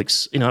a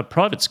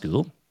private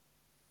school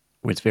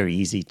where it's very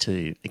easy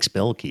to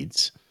expel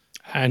kids.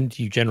 And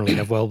you generally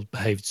have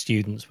well-behaved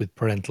students with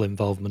parental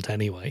involvement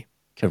anyway.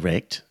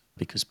 Correct,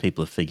 because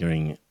people are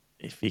figuring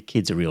if your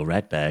kid's a real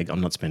rat bag,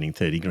 I'm not spending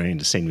 30 grand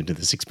to send him to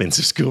this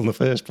expensive school in the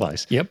first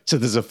place. Yep. So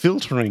there's a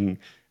filtering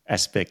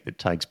aspect that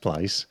takes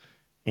place.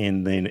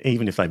 And then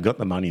even if they've got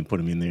the money and put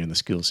them in there and the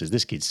school says,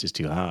 this kid's just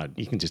too hard,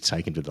 you can just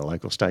take him to the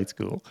local state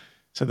school.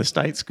 So the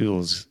state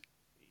schools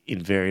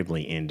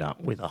invariably end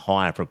up with a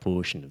higher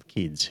proportion of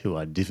kids who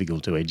are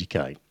difficult to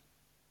educate.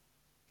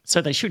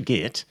 So they should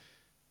get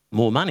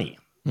more money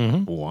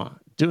for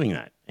doing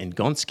that. And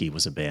Gonski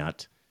was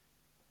about,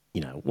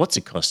 what's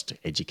it cost to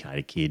educate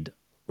a kid?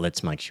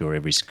 Let's make sure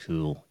every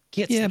school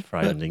gets the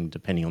funding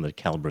depending on the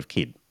calibre of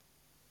kid.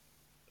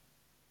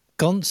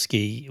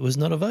 Gonski was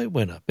not a vote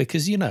winner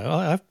because,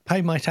 I've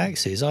paid my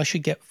taxes. I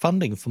should get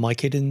funding for my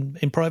kid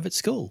in private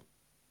school.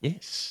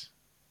 Yes,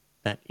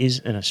 that is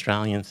an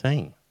Australian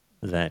thing.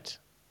 Dead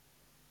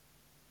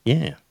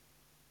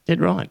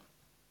right.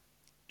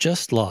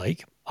 Just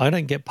like I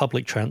don't get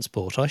public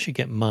transport, I should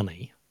get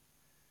money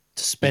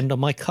to spend on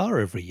my car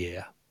every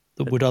year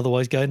that would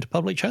otherwise go into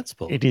public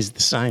transport. It is the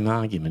same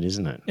argument,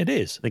 isn't it? It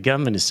is. The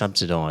government is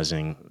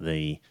subsidising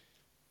the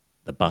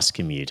bus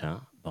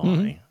commuter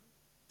by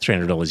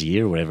 $300 a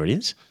year or whatever it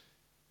is.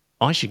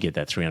 I should get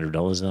that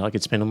 $300 that I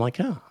could spend on my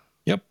car.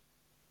 Yep.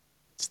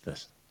 It's the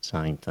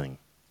same thing.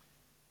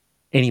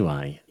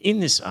 Anyway, in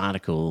this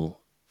article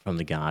from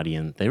The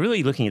Guardian, they're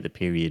really looking at the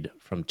period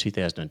from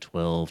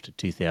 2012 to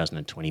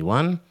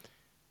 2021,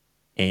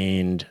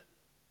 and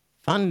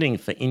Funding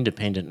for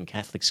independent and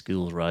Catholic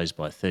schools rose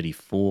by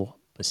 34%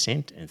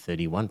 and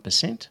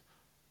 31%,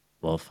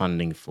 while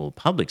funding for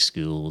public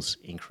schools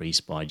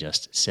increased by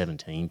just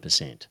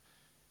 17%.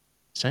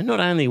 So not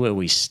only were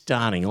we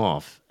starting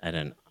off at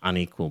an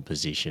unequal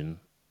position,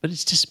 but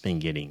it's just been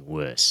getting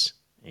worse.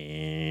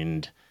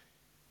 And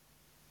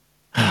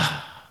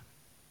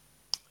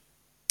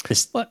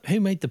But who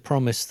made the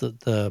promise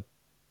that the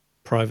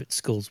private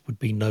schools would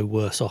be no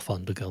worse off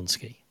under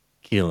Gonski?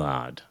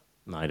 Gillard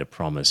made a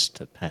promise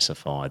to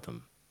pacify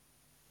them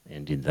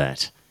and did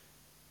that.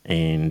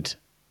 And,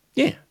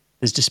 yeah,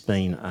 there's just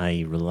been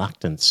a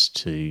reluctance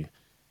to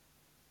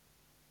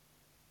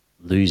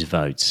lose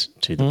votes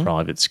to the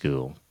private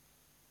school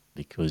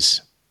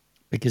because...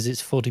 Because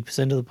it's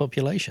 40% of the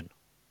population.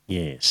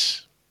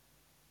 Yes.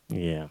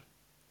 Yeah.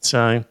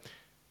 So,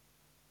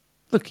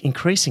 look,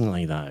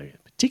 increasingly though,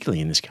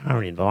 particularly in this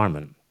current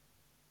environment,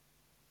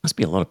 must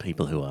be a lot of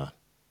people who are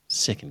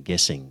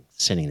second-guessing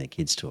sending their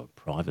kids to a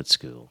private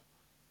school.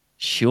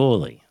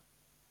 Surely.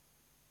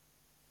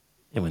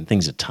 And when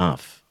things are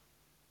tough.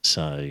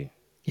 So...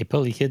 You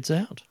pull your kids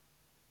out.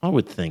 I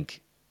would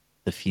think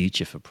the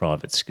future for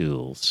private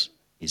schools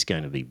is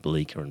going to be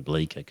bleaker and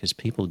bleaker because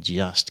people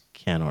just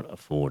cannot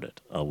afford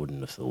it, I wouldn't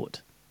have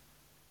thought.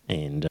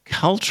 And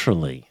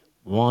culturally,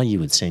 why you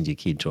would send your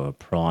kid to a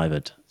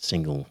private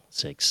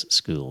single-sex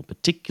school,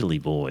 particularly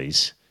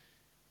boys,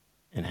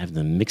 and have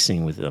them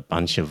mixing with a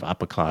bunch of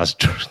upper-class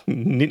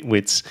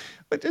nitwits,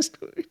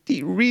 do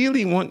you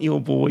really want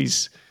your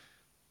boys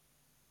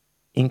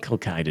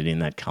inculcated in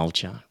that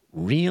culture?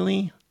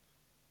 Really?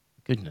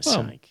 Goodness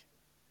sake.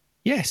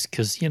 Yes,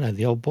 because,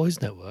 the old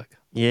boys network.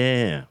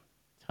 Yeah,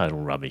 total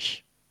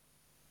rubbish.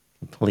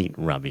 Complete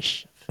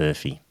rubbish,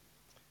 Furphy.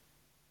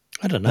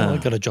 I don't know. I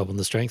got a job on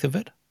the strength of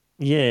it.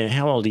 Yeah,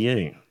 how old are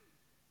you?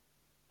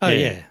 Oh,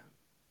 yeah.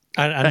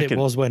 And it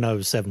was when I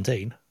was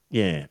 17.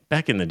 Yeah,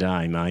 back in the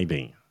day,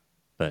 maybe,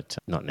 but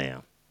not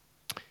now.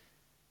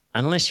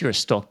 Unless you're a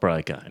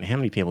stockbroker, and how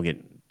many people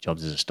get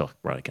jobs as a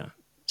stockbroker?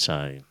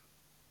 So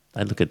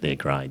they look at their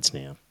grades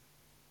now.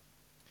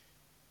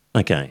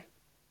 Okay,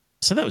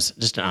 so that was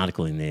just an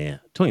article in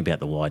there talking about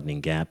the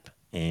widening gap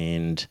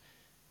and,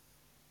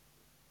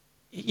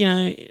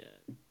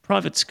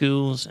 private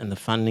schools and the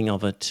funding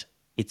of it,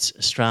 it's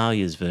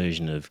Australia's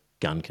version of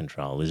gun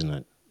control, isn't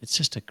it? It's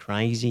just a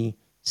crazy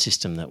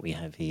system that we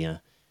have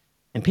here.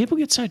 And people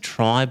get so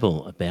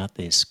tribal about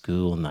their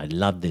school and they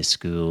love their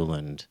school,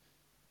 and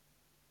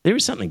there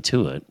is something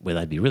to it where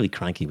they'd be really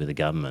cranky with the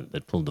government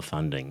that pulled the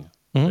funding,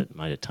 that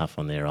made it tough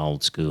on their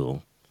old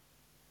school.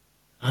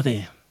 Are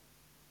there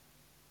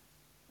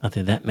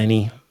that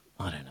many?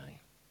 I don't know.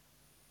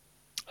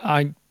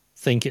 I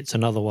think it's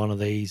another one of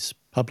these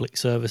public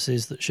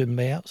services that shouldn't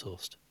be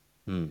outsourced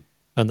and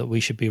that we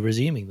should be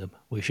resuming them.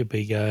 We should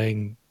be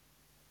going,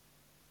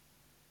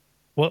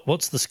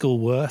 what's the school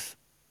worth?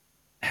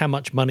 How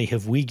much money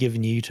have we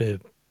given you to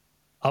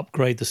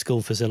upgrade the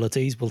school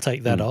facilities? We'll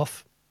take that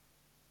off.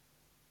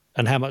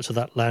 And how much of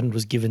that land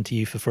was given to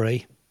you for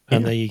free?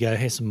 And there you go,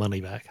 here's some money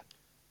back.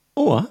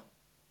 Or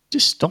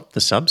just stop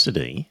the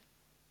subsidy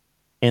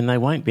and they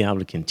won't be able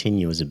to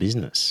continue as a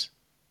business.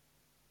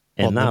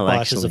 And they'll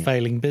buy it as a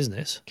failing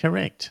business.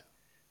 Correct.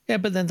 Yeah,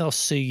 but then they'll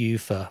sue you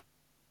for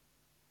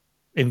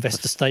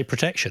investor state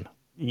protection.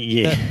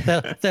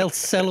 Yeah. They'll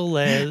sell all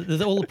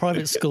the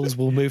private schools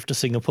will move to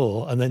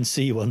Singapore and then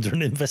sue you under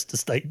an investor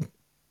state.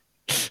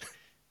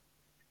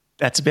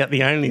 That's about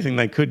the only thing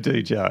they could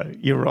do, Joe.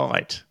 You're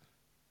right.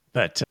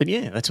 But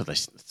yeah, that's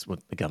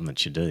what the government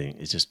should do,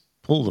 is just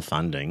pull the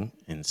funding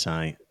and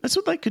say, that's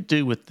what they could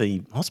do with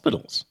the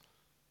hospitals.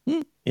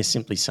 Is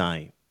simply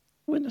say,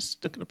 we're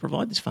just not going to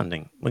provide this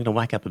funding. We're going to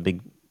whack up a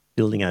big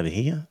building over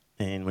here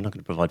and we're not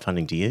going to provide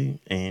funding to you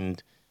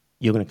and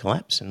you're going to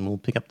collapse and we'll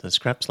pick up the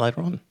scraps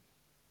later on.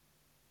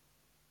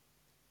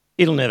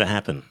 It'll never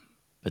happen,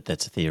 but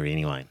that's a theory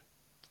anyway.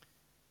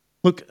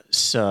 Look,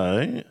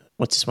 so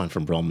what's this one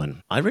from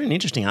Bronman? I read an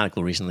interesting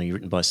article recently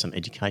written by some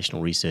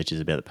educational researchers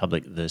about the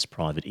public versus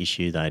private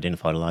issue. They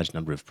identified a large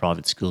number of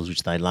private schools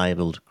which they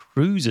labelled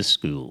cruiser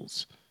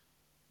schools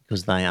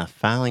because they are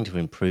failing to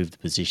improve the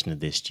position of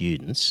their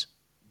students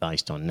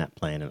based on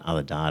NAPLAN and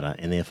other data,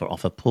 and therefore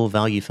offer poor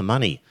value for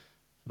money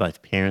for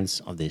both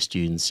parents of their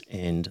students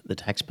and the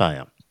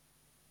taxpayer.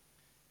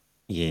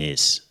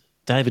 Yes,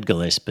 David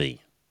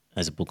Gillespie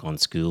has a book on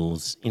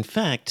schools. In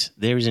fact,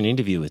 there is an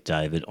interview with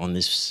David on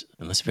this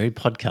very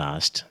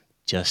podcast.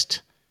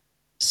 Just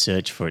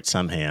search for it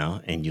somehow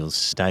and you'll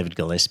see David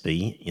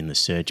Gillespie in the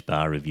search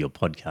bar of your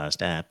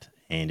podcast app,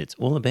 and it's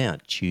all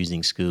about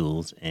choosing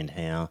schools and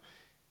how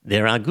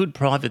there are good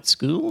private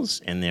schools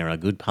and there are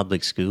good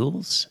public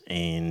schools,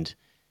 and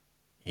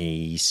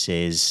he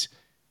says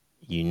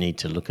you need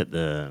to look at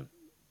the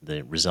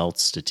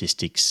results,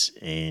 statistics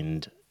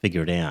and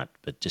figure it out.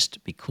 But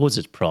just because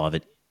it's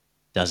private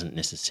doesn't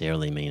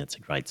necessarily mean it's a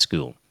great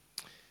school.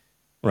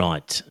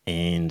 Right,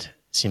 and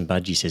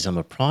Simbudji says, I'm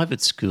a private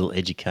school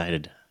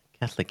educated,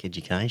 Catholic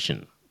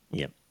education.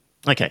 Yep.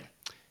 Okay.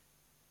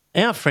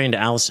 Our friend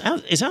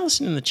Alison, is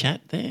Alison in the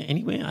chat there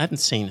anywhere? I haven't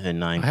seen her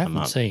name I come haven't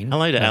up. seen.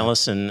 Hello to No.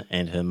 Alison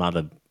and her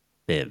mother,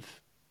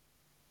 Bev,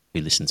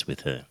 who listens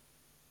with her.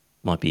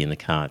 Might be in the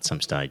car at some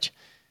stage.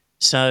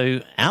 So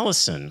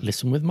Alison,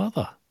 Listen with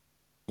mother.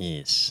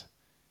 yes.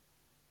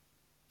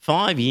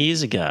 5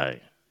 years ago,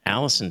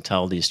 Alison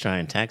told the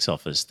Australian Tax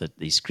Office that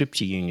the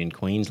Scripture Union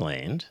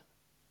Queensland,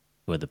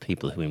 who are the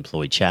people who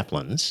employ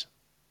chaplains,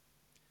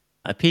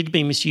 appeared to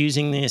be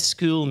misusing their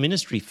school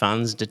ministry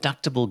funds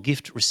deductible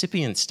gift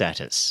recipient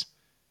status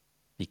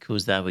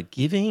because they were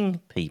giving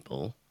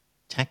people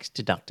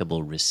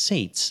tax-deductible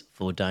receipts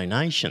for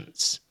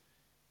donations.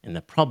 And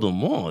the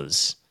problem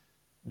was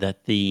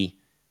that the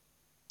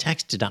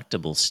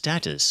tax-deductible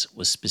status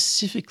was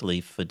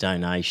specifically for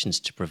donations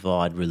to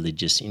provide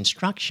religious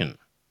instruction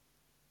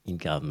in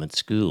government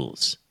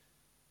schools.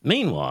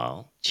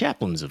 Meanwhile,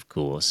 chaplains, of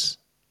course,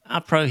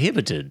 are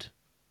prohibited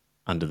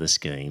under the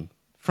scheme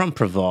from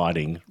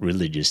providing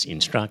religious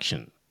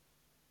instruction.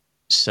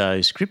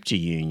 So Scripture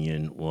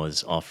Union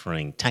was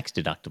offering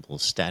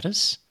tax-deductible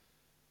status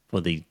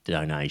for the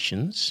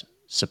donations,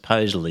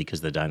 supposedly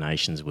because the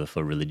donations were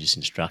for religious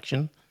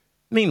instruction.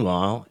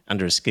 Meanwhile,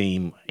 under a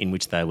scheme in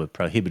which they were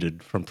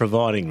prohibited from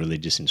providing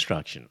religious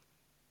instruction.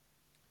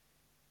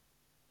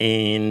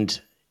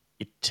 And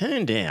it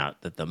turned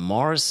out that the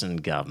Morrison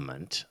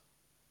government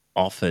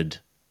offered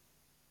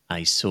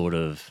a sort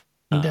of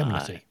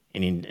Indemnity.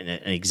 an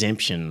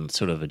exemption,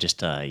 sort of a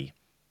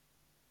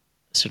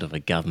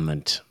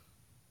government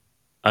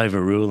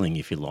overruling,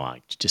 if you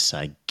like, to just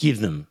say give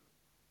them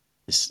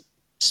this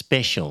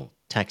special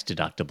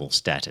tax-deductible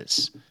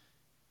status,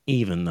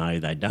 even though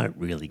they don't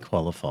really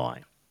qualify,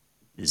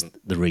 is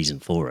the reason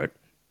for it.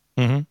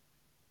 Mm-hmm.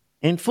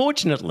 And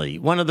fortunately,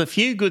 one of the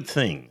few good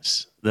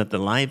things that the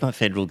Labor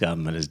federal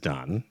government has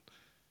done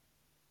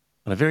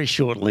on a very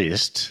short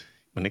list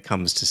when it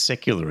comes to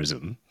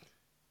secularism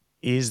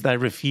is they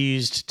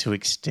refused to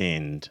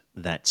extend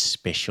that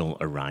special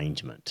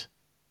arrangement.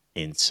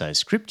 And so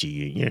Scripture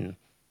Union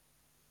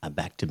are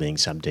back to being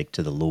subject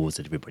to the laws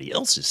that everybody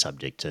else is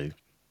subject to.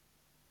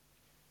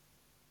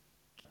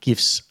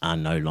 Gifts are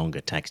no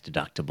longer tax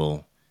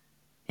deductible,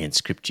 and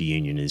Scripture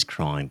Union is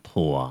crying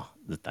poor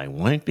that they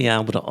won't be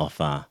able to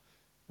offer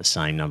the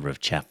same number of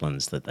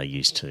chaplains that they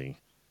used to.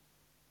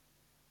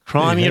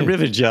 Cry me a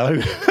river, Joe.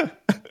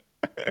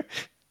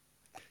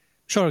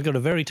 Sure, I've got a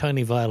very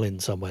tiny violin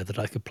somewhere that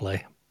I could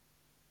play.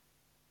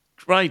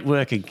 Great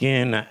work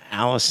again,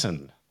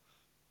 Alison.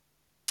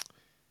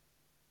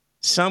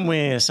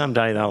 Somewhere,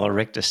 someday, they'll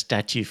erect a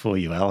statue for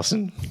you,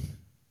 Alison.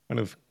 One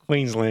of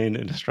Queensland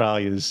and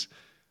Australia's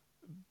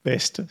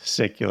best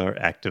secular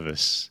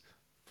activists,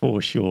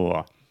 for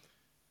sure.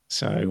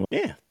 So,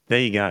 yeah, there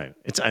you go.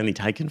 It's only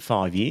taken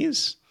 5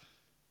 years.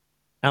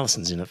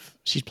 Alison's in it.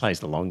 She plays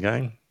the long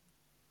game.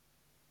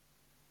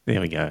 There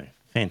we go.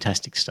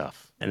 Fantastic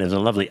stuff. And there's a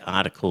lovely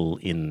article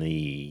in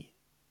the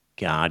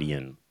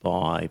Guardian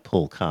by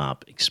Paul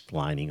Karp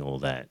explaining all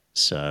that.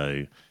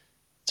 So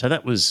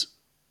that was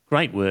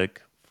great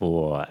work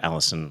for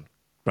Alison.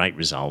 Great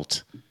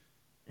result.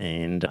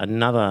 And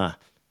another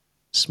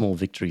small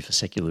victory for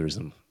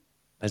secularism.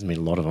 Hasn't been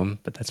a lot of them,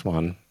 but that's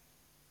one.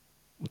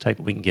 We'll take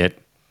what we can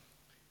get.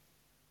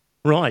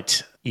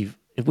 Right.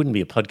 It wouldn't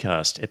be a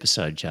podcast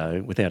episode,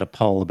 Joe, without a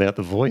poll about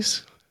The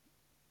Voice.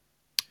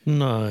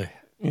 No.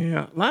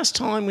 Yeah. Last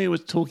time we were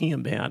talking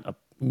about a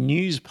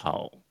news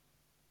poll,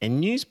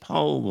 and news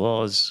poll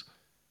was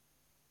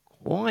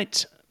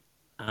quite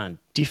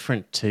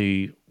different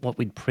to what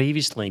we'd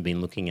previously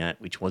been looking at,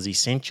 which was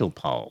essential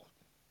poll.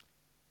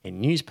 And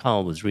news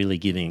poll was really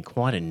giving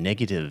quite a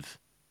negative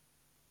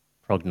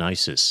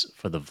prognosis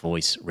for the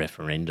Voice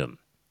referendum.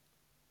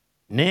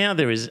 Now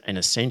there is an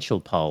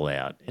essential poll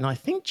out. And I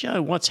think,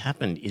 Joe, what's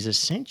happened is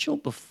essential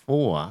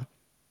before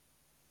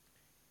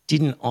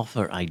didn't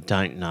offer a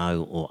don't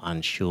know or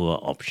unsure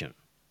option,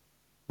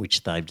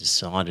 which they've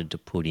decided to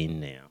put in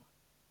now.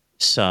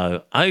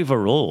 So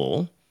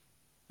overall,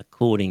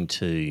 according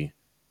to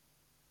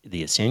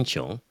the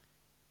essential,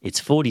 it's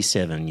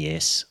 47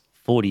 yes,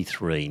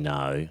 43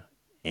 no,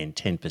 and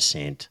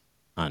 10%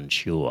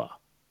 unsure.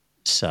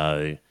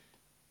 So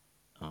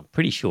I'm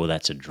pretty sure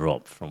that's a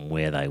drop from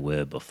where they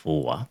were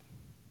before,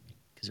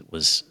 because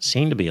it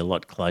seemed to be a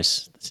lot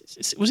close.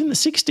 It was in the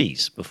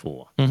 60s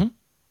before. Mm-hmm.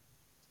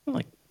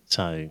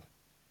 So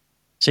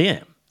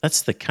yeah,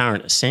 that's the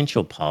current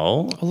essential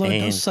poll. Although it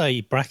does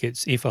say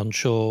brackets, if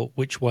unsure,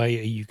 which way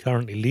are you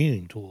currently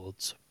leaning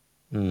towards?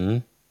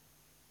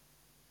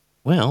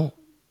 Well,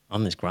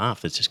 on this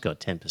graph, it's just got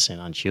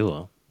 10%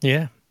 unsure.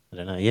 Yeah. I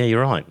don't know. Yeah,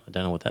 you're right. I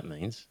don't know what that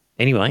means.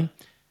 Anyway,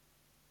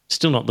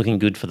 still not looking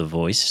good for The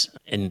Voice.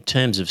 In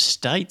terms of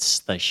states,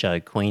 they show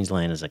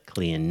Queensland as a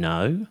clear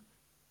no,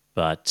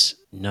 but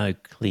no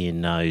clear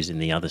no's in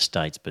the other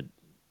states, but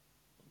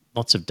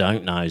lots of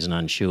don't knows and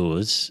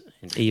unsures.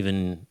 And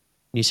even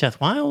New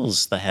South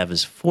Wales they have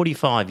as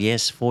 45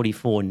 yes,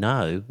 44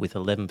 no, with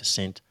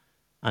 11%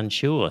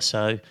 unsure.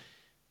 So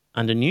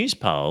under news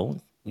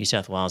poll, New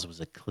South Wales was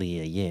a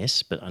clear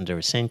yes, but under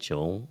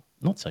essential,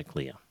 not so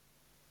clear.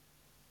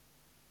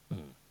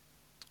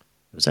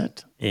 was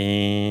that?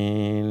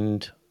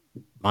 And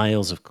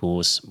males, of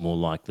course, more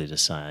likely to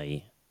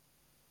say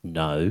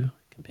no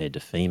compared to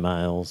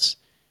females.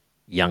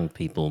 Young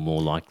people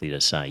more likely to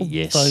say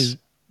yes. So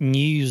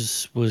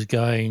news was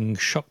going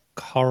shock,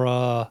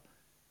 horror,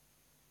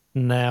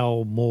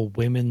 now more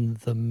women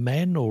than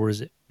men, or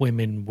is it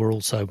women were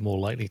also more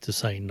likely to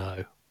say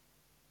no?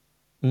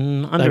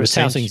 They were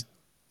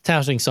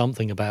touting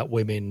something about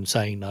women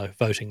saying no,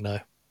 voting no.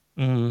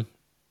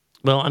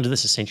 Well, under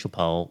this essential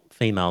poll,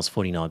 females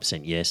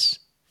 49% yes,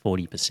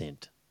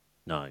 40%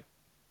 no.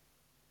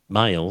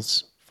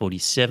 Males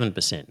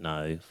 47%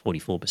 no,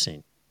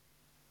 44%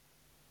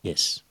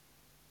 yes.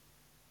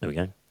 There we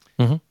go.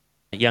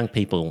 Mm-hmm. Young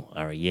people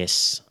are a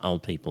yes,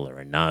 old people are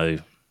a no.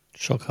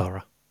 Shock,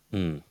 horror.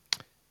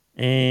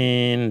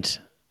 And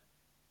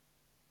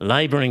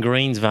Labor and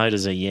Greens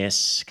voters are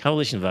yes,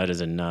 coalition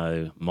voters are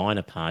no,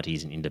 minor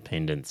parties and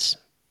independents,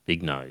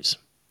 big no's.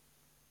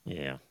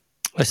 Yeah.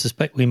 I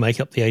suspect we make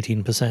up the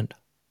 18%.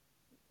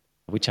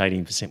 Which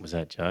 18% was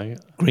that, Joe?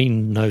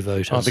 Green no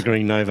voters. Oh, the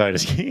Green no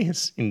voters.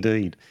 Yes,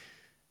 indeed.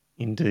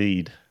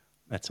 Indeed.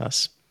 That's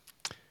us.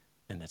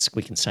 And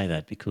we can say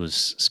that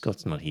because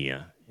Scott's not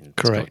here. And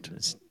Correct. Scott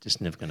is just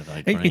never going to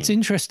vote Green. It's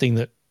interesting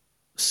that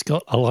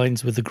Scott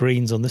aligns with the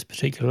Greens on this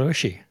particular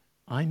issue.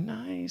 I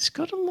know.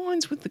 Scott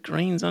aligns with the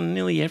Greens on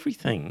nearly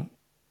everything.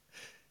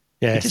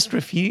 Yes. He just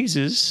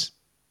refuses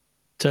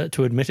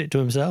to admit it to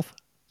himself?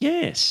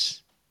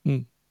 Yes.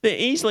 They're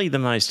easily the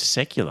most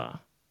secular.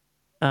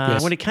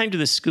 Yes. When it came to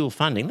the school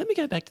funding, let me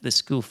go back to the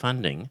school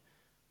funding,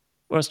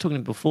 where I was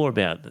talking before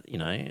about,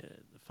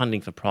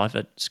 funding for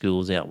private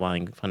schools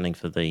outweighing funding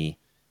for the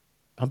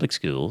public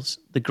schools.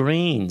 The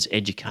Greens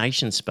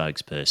education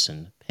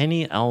spokesperson,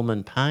 Penny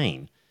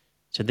Allman-Payne,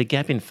 said the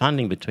gap in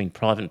funding between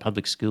private and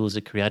public schools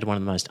had created one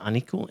of the most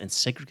unequal and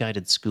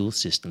segregated school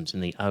systems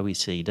in the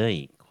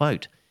OECD.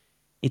 Quote,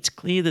 "It's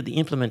clear that the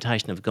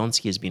implementation of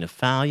Gonski has been a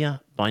failure.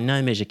 By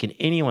no measure can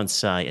anyone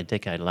say a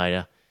decade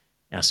later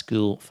our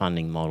school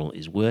funding model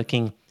is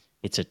working.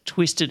 It's a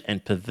twisted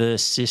and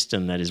perverse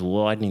system that is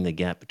widening the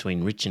gap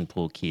between rich and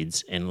poor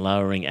kids and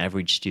lowering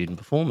average student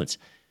performance."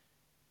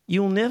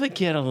 You'll never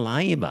get a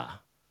Labor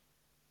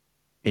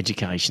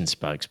education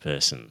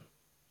spokesperson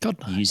God,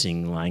 no.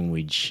 using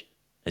language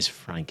as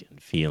frank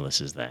and fearless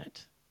as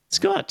that.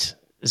 Scott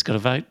has got to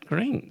vote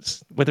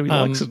Greens, whether he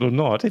likes it or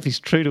not, if he's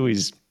true to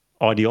his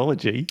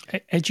ideology.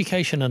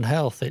 Education and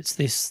health, it's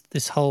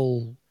this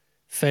whole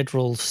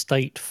federal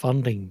state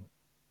funding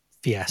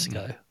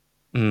fiasco.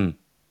 Yeah,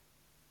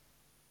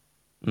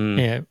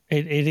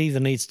 it either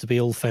needs to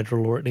be all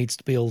federal or it needs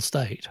to be all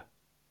state.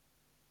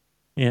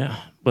 Yeah,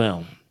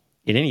 well,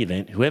 in any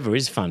event, whoever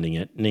is funding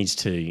it needs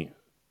to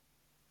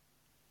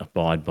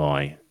abide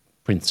by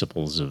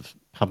principles of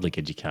public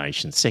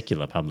education,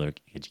 secular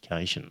public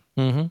education.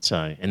 Mm-hmm.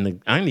 So, and the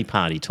only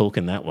party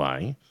talking that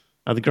way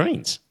are the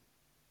Greens.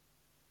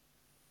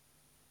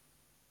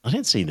 I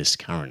don't see this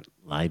current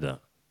Labor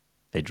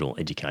federal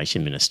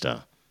education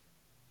minister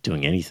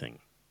doing anything.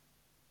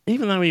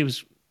 Even though he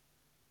was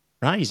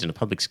raised in a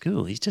public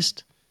school, he's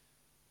just,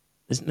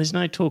 there's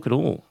no talk at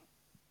all.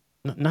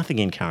 Nothing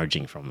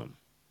encouraging from them.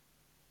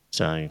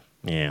 So,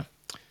 yeah.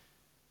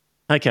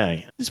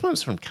 Okay, this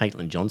one's from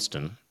Caitlin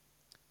Johnston.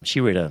 She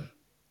read a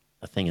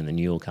thing in the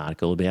New York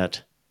article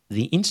about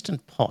the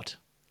Instant Pot,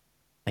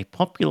 a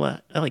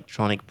popular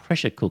electronic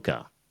pressure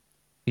cooker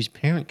whose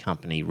parent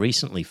company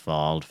recently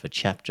filed for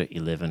Chapter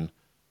 11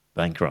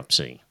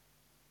 bankruptcy.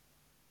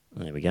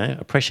 There we go.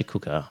 A pressure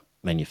cooker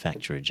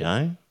manufacturer,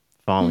 Joe,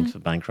 filing for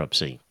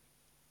bankruptcy.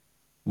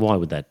 Why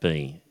would that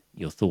be?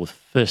 Your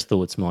first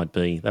thoughts might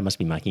be they must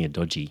be making a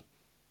dodgy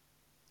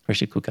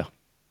pressure cooker.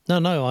 No,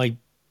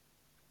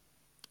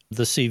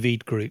 the sous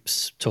vide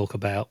groups talk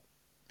about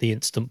the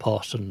Instant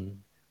Pot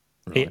and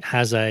it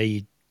has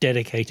a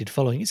dedicated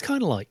following. It's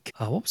kind of like,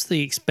 what's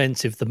the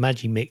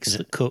Magimix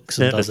that cooks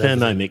and does everything?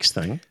 The Thermomix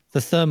thing. The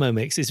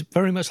Thermomix is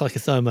very much like a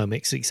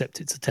Thermomix,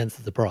 except it's a tenth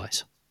of the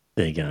price.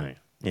 There you go.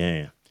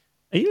 Yeah.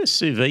 Are you a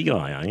sous vide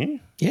guy, are you?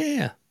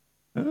 Yeah.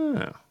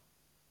 Oh.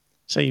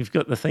 So you've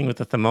got the thing with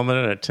the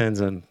thermometer that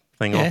turns a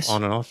thing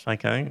on and off,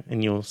 okay?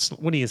 And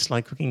what are you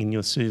slow cooking in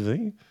your sous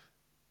vide?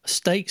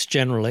 Steaks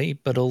generally,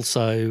 but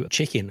also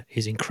chicken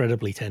is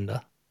incredibly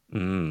tender.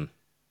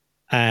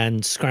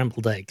 And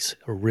scrambled eggs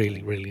are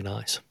really, really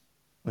nice.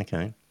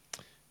 Okay.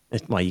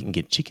 That's why you can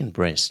get chicken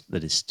breast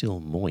that is still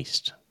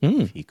moist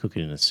if you cook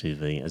it in a sous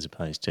vide as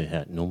opposed to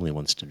how it normally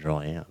wants to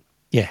dry out.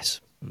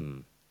 Yes.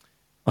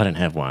 I don't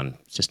have one.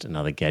 It's just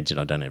another gadget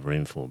I don't have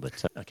room for,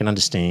 but I can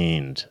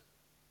understand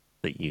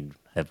that you'd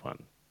have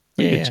one.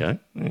 Pretty good, Joe.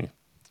 Yeah.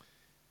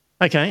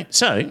 Okay,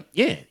 so,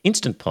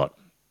 Instant Pot.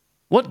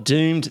 What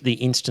doomed the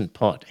Instant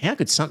Pot? How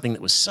could something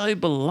that was so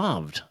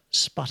beloved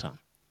sputter?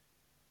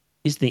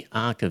 Is the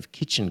arc of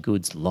kitchen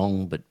goods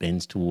long but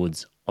bends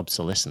towards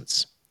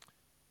obsolescence?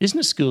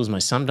 Business schools may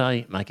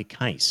someday make a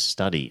case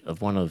study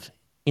of one of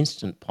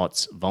Instant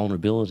Pot's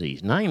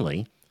vulnerabilities,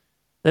 namely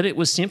that it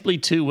was simply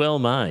too well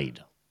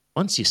made.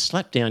 Once you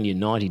slap down your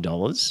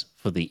 $90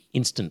 for the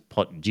Instant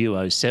Pot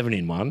Duo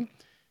 7-in-1,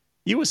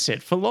 you were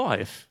set for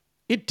life.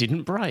 It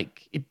didn't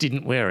break. It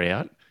didn't wear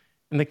out.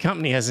 And the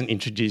company hasn't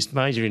introduced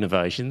major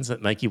innovations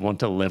that make you want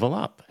to level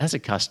up. As a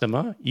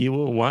customer, you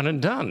were one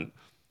and done,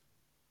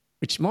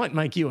 which might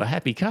make you a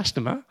happy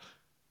customer,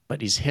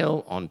 but is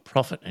hell on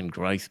profit and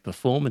growth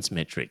performance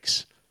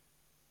metrics.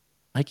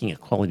 Making a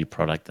quality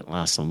product that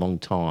lasts a long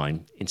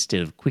time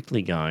instead of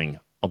quickly going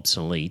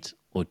obsolete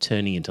or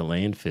turning into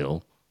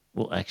landfill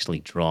will actually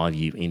drive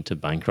you into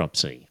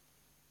bankruptcy.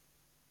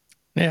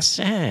 Yeah.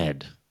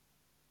 Sad.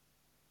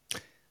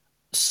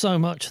 So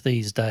much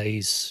these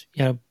days,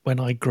 when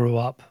I grew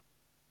up,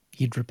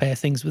 you'd repair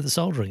things with a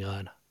soldering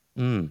iron.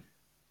 Mm.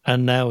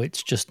 And now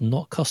it's just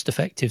not cost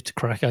effective to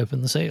crack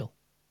open the seal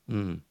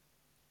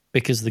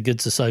because the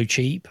goods are so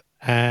cheap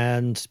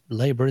and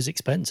labour is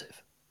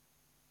expensive.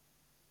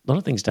 A lot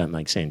of things don't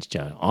make sense,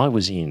 Joe. I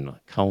was in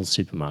a Coles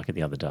supermarket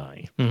the other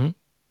day, and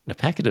a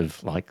packet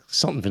of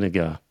salt and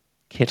vinegar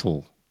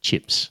kettle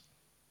chips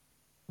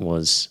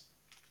was,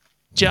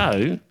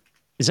 Joe,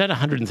 is that a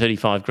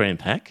 135 gram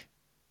pack?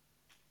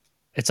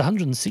 It's a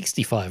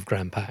 165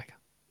 gram pack.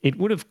 It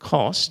would have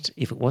cost,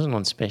 if it wasn't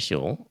on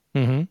special,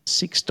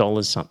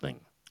 $6 something.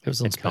 It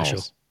was on special.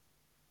 Coles.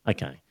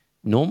 Okay.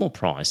 Normal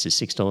price is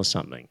 $6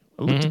 something.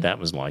 I looked at that and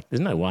was like,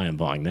 there's no way I'm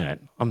buying that.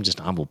 I'm just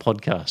a humble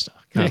podcaster.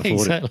 Can't afford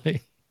exactly.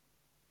 it.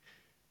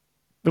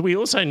 But we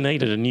also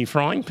needed a new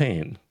frying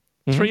pan.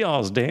 3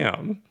 aisles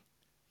down,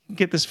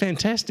 get this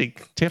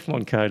fantastic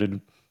Teflon-coated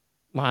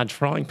large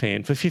frying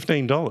pan for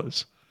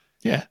 $15.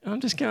 Yeah. And I'm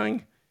just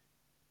going,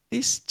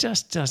 this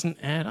just doesn't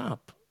add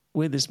up.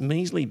 Where this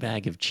measly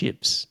bag of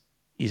chips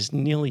is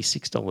nearly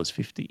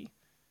 $6.50.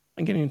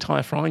 I'm getting an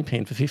entire frying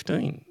pan for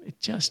 $15.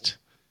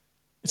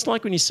 It's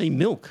like when you see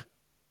milk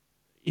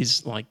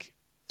is like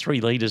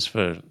 3 litres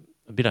for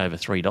a bit over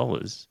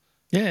 $3.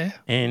 Yeah.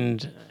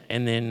 And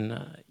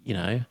then,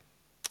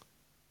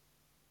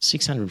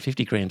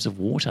 650 grams of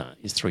water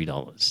is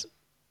 $3.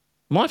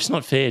 Life's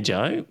not fair,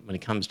 Joe, when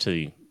it comes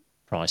to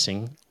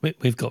pricing.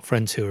 We've got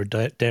friends who are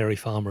a dairy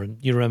farmer, and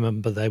you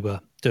remember they were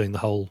doing the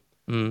whole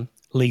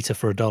litre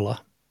for $1.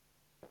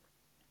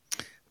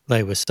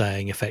 They were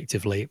saying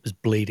effectively it was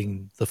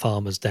bleeding the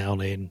farmers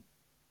down in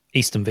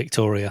Eastern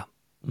Victoria.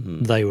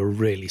 They were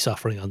really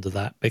suffering under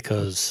that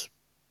because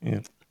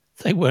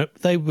they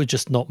were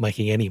just not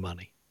making any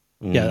money.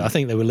 Yeah, I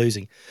think they were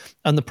losing.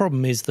 And the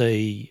problem is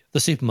the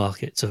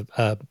supermarkets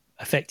are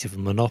effective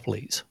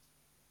monopolies.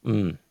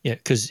 Yeah,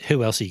 because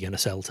who else are you going to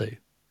sell to?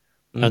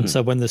 And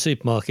so when the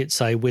supermarkets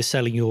say, we're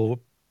selling your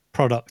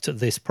product at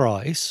this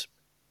price,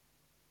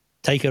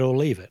 take it or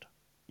leave it.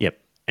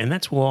 Yep. And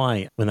that's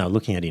why when they're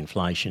looking at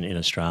inflation in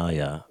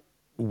Australia,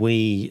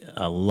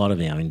 a lot of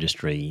our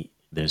industry,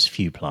 there's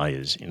few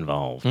players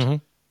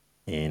involved.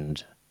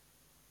 And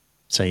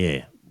so,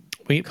 yeah.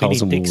 We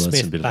need Dick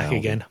Smith back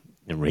again.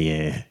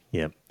 Yeah,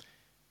 yep.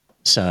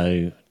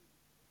 So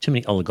too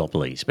many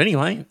oligopolies. But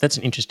anyway, that's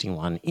an interesting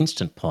one.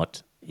 Instant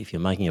Pot, if you're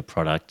making a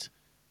product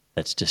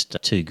that's just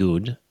too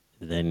good,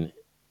 then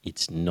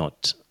it's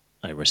not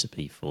a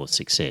recipe for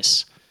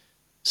success.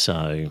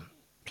 So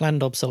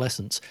planned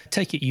obsolescence.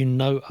 Take it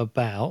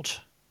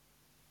about,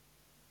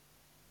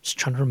 just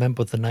trying to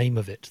remember the name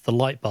of it, the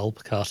light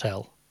bulb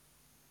cartel.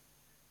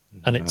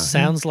 And it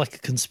sounds like a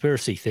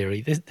conspiracy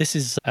theory. This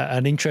is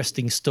an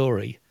interesting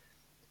story.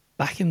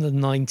 Back in the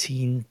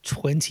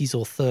 1920s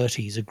or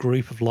 30s, a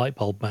group of light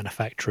bulb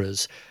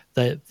manufacturers,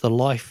 the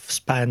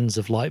lifespans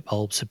of light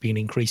bulbs have been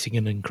increasing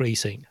and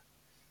increasing.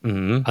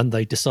 And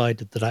they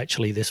decided that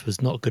actually this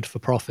was not good for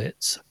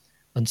profits.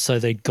 And so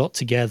they got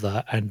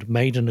together and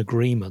made an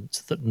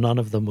agreement that none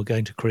of them were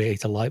going to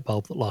create a light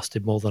bulb that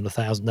lasted more than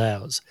 1,000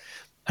 hours.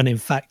 And in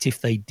fact, if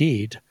they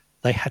did,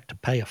 they had to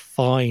pay a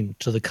fine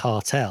to the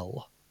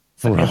cartel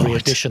for every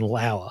additional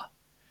hour.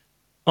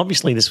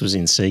 Obviously, this was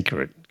in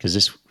secret because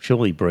this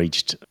surely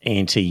breached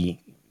I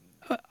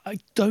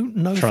don't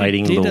know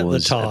trading if it did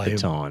laws at the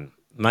time.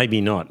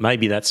 Maybe not.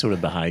 Maybe that sort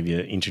of behaviour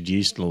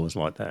introduced laws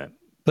like that.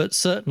 But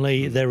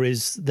certainly there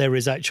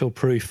is actual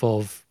proof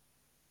of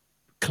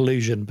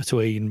collusion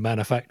between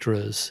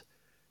manufacturers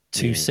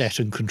to set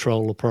and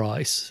control a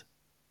price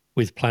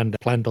with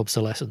planned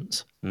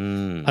obsolescence.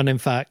 And in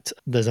fact,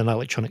 there's an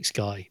electronics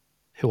guy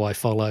who I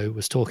follow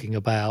was talking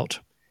about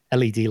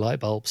LED light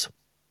bulbs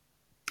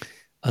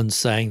and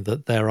saying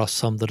that there are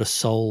some that are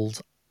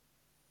sold,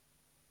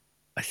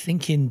 I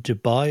think, in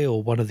Dubai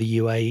or one of the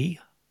UAE.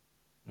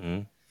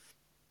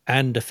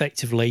 And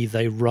effectively,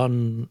 they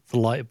run the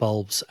light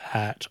bulbs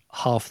at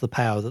half the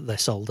power that they're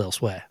sold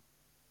elsewhere.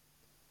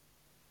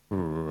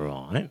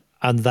 Right.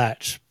 And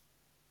that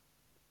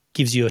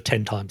gives you a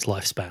 10 times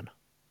lifespan.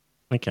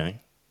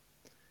 Okay.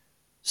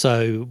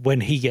 So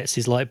when he gets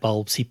his light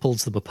bulbs, he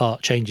pulls them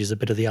apart, changes a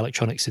bit of the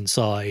electronics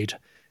inside,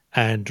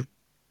 and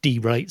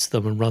derates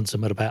them and runs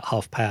them at about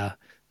half power.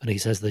 And he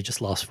says they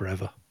just last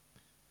forever.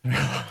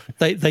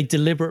 They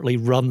deliberately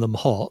run them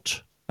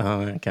hot.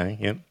 Oh, okay.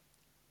 Yep.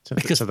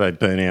 So they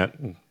burn out.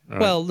 Right.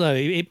 Well, no,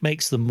 it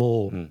makes them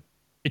more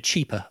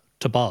cheaper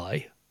to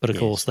buy, but of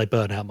course they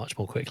burn out much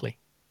more quickly.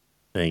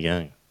 There you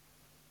go.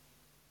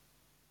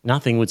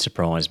 Nothing would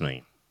surprise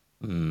me.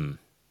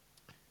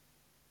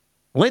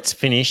 Let's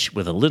finish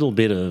with a little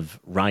bit of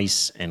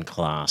race and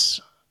class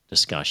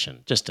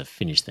discussion, just to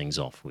finish things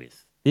off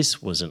with.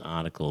 This was an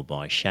article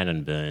by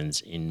Shannon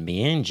Burns in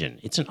Meanjin.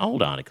 It's an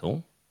old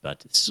article,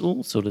 but it's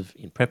all sort of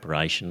in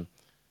preparation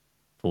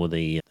for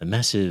the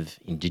massive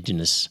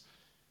Indigenous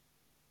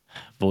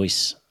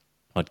voice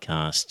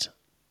podcast,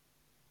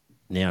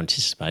 now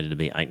anticipated to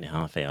be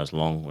 8.5 hours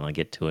long when I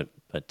get to it.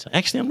 But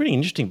actually, I'm reading an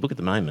interesting book at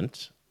the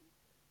moment,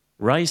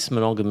 Race,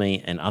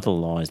 Monogamy and Other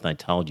Lies They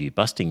Told You,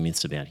 Busting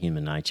Myths About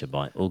Human Nature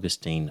by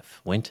Augustine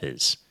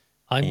Fuentes.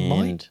 I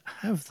might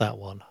have that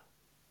one.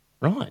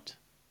 Right.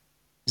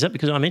 Is that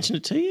because I mentioned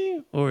it to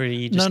you, or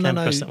you just came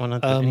across that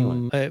one?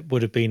 Anyway? It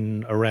would have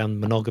been around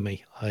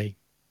monogamy. I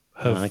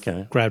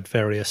have grabbed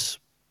various...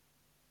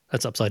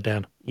 That's upside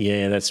down.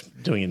 Yeah, that's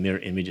doing a mirror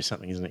image or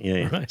something, isn't it?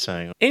 Yeah. Right.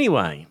 So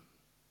anyway,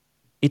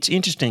 it's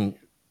interesting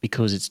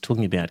because it's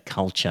talking about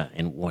culture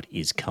and what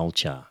is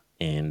culture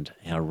and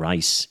how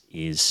race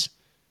is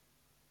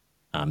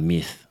a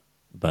myth,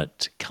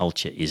 but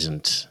culture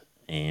isn't,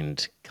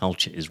 and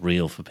culture is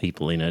real for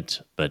people in it,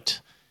 but,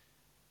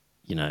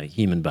 you know,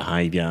 human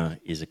behaviour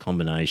is a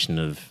combination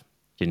of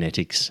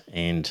genetics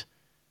and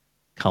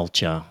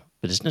culture,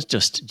 but it's not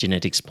just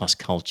genetics plus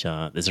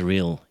culture. There's a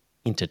real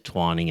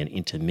intertwining and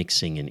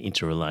intermixing and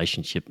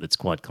interrelationship that's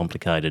quite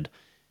complicated.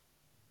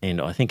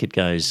 And I think it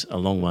goes a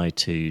long way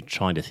to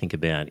trying to think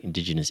about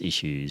Indigenous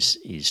issues,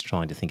 is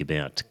trying to think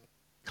about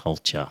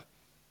culture.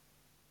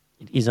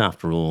 It is,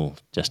 after all,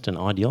 just an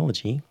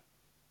ideology,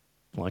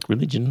 like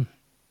religion.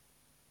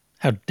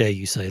 How dare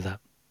you say that?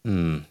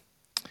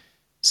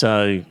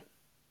 So,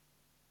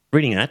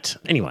 reading that,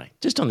 anyway,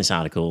 just on this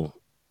article,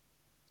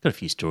 got a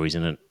few stories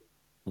in it.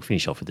 We'll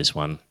finish off with this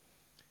one.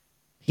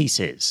 He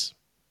says,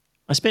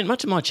 I spent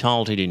much of my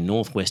childhood in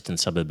northwestern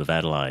suburb of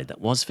Adelaide that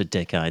was for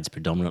decades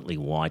predominantly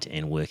white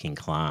and working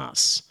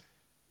class.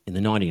 In the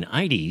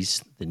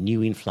 1980s, the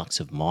new influx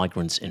of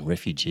migrants and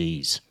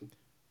refugees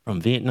from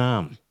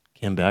Vietnam,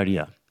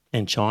 Cambodia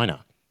and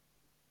China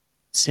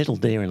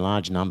settled there in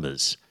large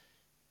numbers.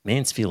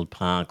 Mansfield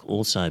Park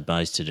also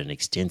boasted an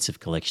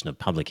extensive collection of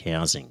public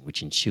housing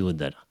which ensured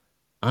that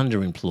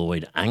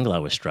underemployed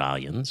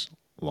Anglo-Australians,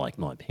 like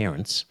my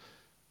parents,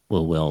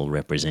 were well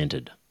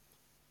represented.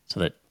 So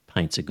that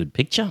paints a good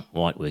picture.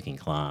 White working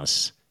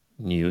class,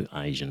 new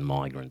Asian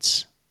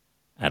migrants,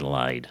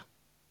 Adelaide.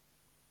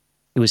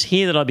 It was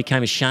here that I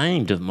became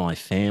ashamed of my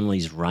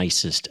family's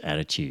racist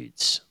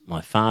attitudes.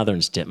 My father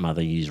and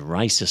stepmother used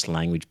racist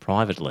language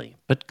privately,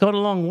 but got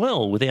along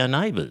well with our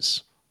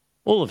neighbours,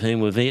 all of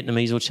whom were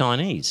Vietnamese or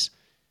Chinese.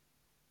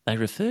 They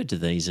referred to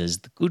these as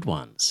the good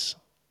ones,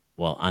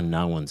 while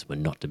unknown ones were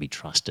not to be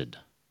trusted.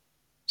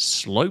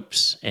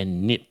 Slopes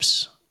and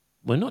nips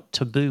were not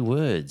taboo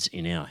words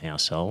in our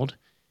household,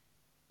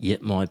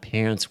 yet my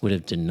parents would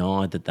have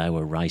denied that they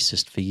were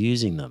racist for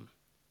using them.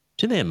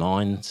 To their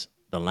minds,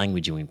 the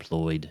language you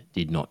employed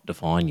did not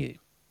define you.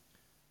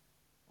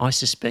 I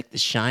suspect the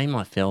shame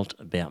I felt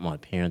about my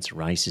parents'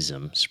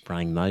 racism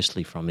sprang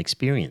mostly from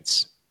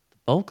experience. The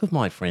bulk of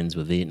my friends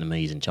were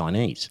Vietnamese and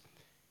Chinese,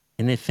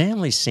 and their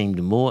families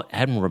seemed more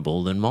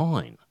admirable than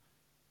mine.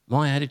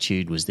 My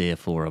attitude was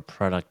therefore a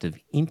product of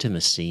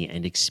intimacy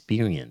and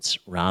experience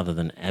rather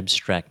than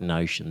abstract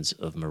notions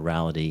of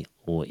morality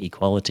or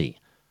equality.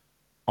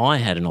 I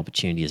had an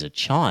opportunity as a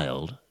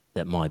child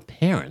that my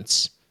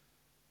parents,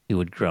 who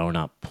had grown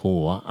up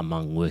poor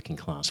among working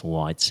class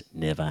whites,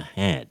 never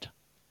had.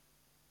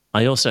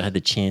 I also had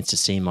the chance to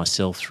see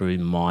myself through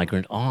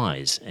migrant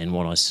eyes, and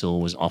what I saw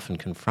was often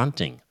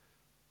confronting.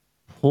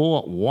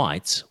 Poor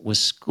whites were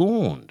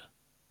scorned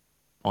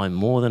by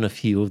more than a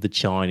few of the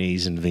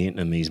Chinese and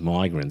Vietnamese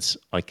migrants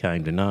I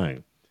came to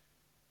know,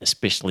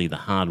 especially the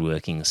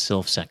hard-working,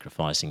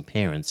 self-sacrificing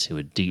parents who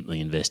were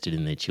deeply invested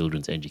in their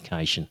children's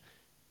education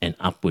and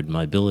upward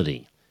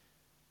mobility.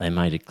 They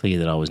made it clear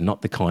that I was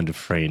not the kind of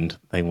friend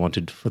they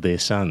wanted for their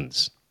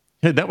sons.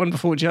 Heard that one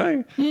before,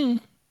 Joe?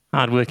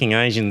 Hard-working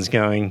Asians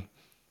going,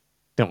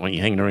 don't want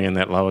you hanging around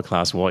that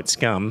lower-class white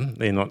scum.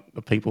 They're not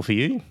the people for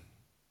you.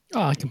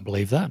 Oh, I can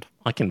believe that.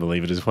 I can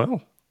believe it as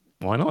well.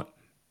 Why not?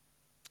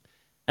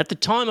 At the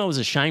time, I was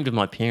ashamed of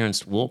my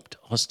parents' warped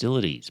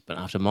hostilities, but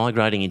after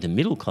migrating into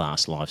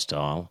middle-class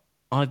lifestyle,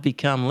 I've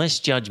become less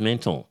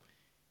judgmental.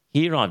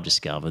 Here I've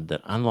discovered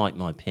that, unlike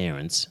my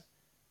parents,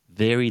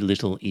 very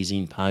little is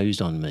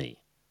imposed on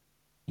me.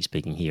 He's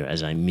speaking here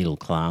as a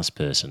middle-class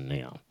person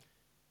now.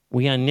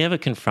 We are never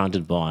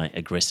confronted by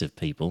aggressive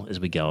people as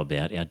we go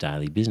about our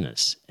daily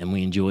business, and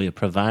we enjoy a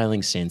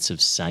prevailing sense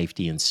of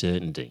safety and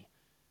certainty.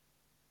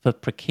 For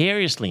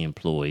precariously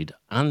employed,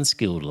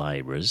 unskilled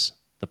labourers,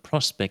 the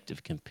prospect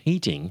of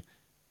competing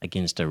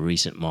against a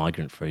recent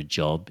migrant for a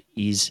job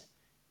is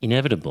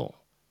inevitable,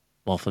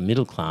 while for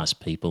middle-class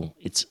people,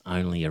 it's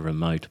only a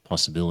remote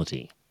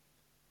possibility.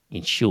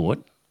 In short,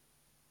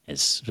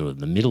 as sort of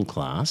the middle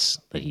class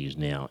that he has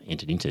now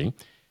entered into,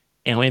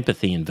 our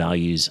empathy and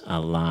values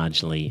are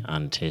largely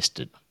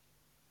untested.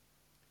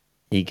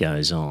 He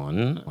goes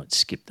on, let's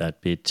skip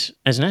that bit.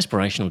 As an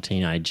aspirational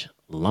teenage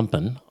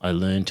lumpen, I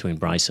learned to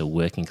embrace a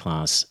working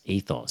class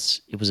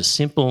ethos. It was a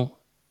simple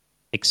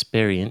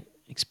experience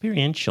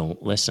experiential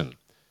lesson.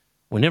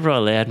 Whenever I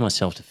allowed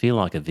myself to feel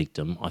like a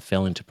victim, I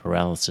fell into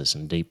paralysis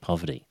and deep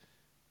poverty.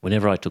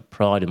 Whenever I took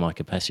pride in my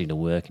capacity to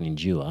work and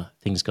endure,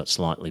 things got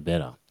slightly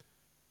better.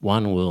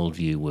 One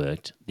worldview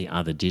worked, the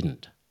other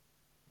didn't.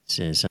 It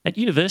says, at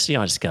university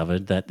I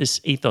discovered that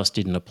this ethos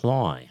didn't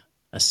apply.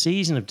 A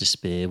season of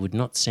despair would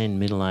not send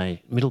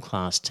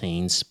middle-class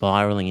teens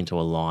spiralling into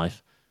a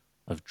life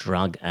of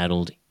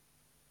drug-addled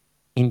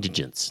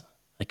indigence.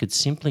 They could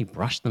simply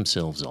brush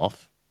themselves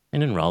off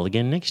and enrol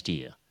again next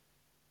year.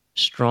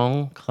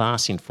 Strong,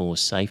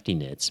 class-enforced safety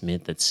nets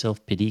meant that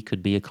self-pity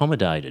could be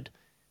accommodated,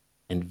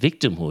 and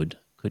victimhood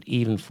could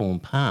even form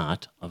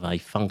part of a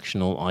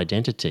functional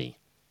identity.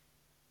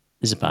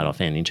 This is a part I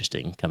found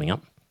interesting coming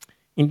up.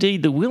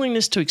 Indeed, the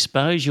willingness to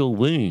expose your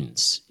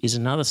wounds is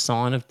another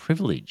sign of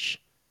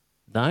privilege.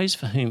 Those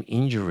for whom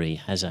injury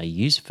has a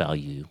use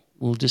value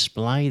will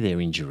display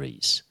their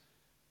injuries.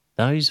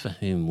 Those for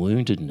whom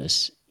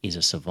woundedness is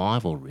a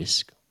survival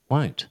risk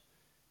won't.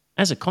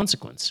 As a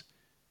consequence,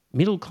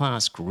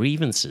 middle-class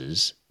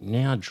grievances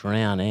now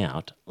drown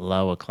out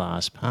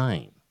lower-class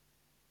pain.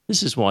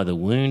 This is why the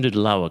wounded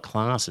lower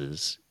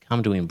classes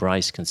come to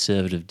embrace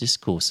conservative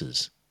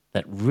discourses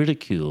that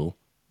ridicule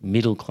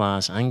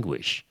middle-class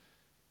anguish.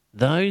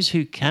 Those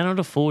who cannot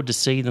afford to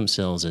see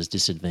themselves as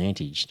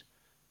disadvantaged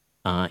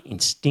are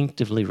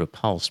instinctively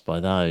repulsed by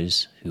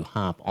those who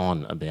harp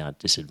on about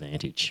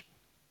disadvantage.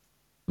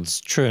 It's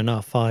true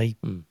enough. I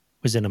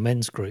was in a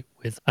men's group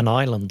with an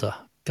Islander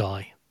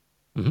guy,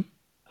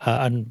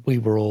 and we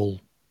were all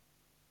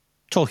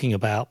talking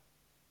about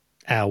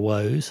our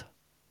woes.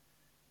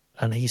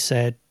 And he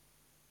said,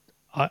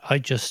 I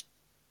just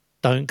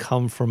don't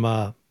come from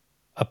a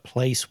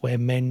place where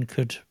men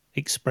could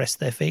express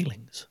their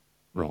feelings.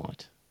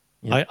 Right.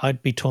 Yep.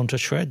 I'd be torn to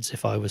shreds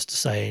if I was to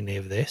say any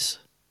of this.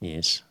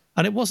 Yes.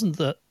 And it wasn't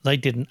that they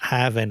didn't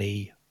have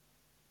any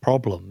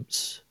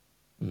problems,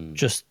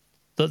 just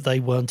that they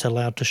weren't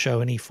allowed to show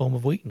any form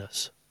of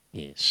weakness.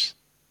 Yes.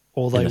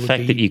 Or they and the would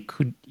fact be... that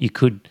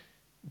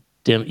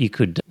you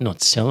could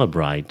not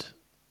celebrate.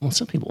 Well,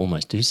 some people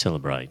almost do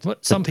celebrate.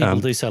 Some people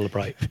do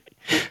celebrate.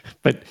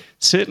 But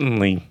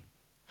certainly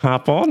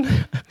harp on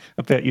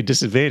about your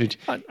disadvantage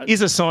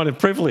is a sign of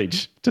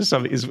privilege to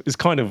some, is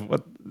kind of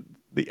what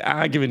the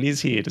argument is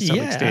here to some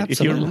extent. Absolutely.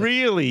 If you're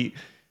really,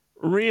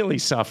 really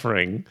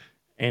suffering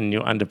and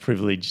you're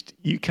underprivileged,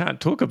 you can't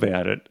talk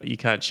about it. You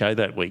can't show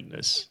that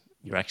weakness.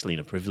 You're actually in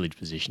a privileged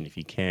position if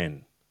you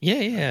can.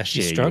 Yeah,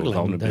 she's share struggling.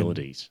 your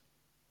vulnerabilities.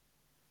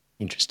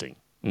 Interesting.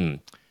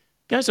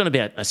 Goes on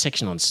about a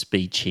section on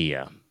speech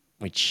here,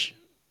 which,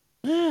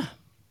 why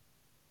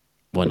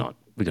not?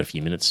 We've got a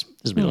few minutes.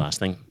 This will be the last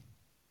thing.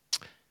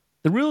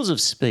 The rules of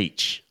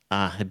speech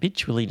are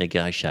habitually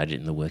negotiated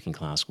in the working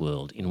class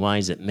world in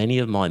ways that many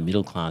of my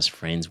middle class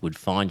friends would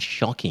find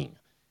shocking.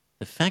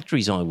 The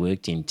factories I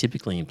worked in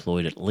typically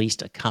employed at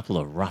least a couple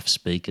of rough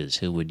speakers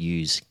who would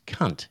use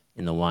cunt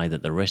in the way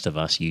that the rest of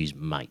us use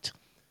mate.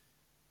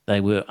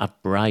 They were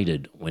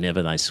upbraided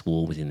whenever they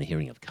swore within the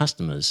hearing of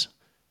customers,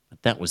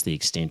 but that was the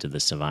extent of the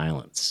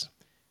surveillance.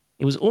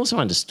 It was also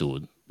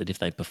understood that if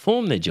they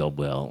performed their job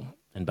well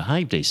and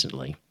behaved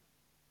decently,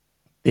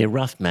 their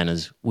rough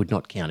manners would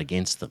not count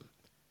against them.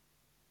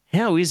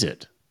 How is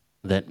it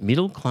that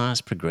middle-class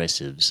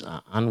progressives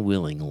are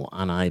unwilling or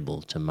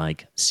unable to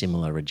make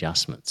similar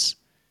adjustments?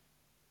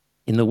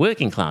 In the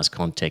working-class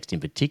context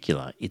in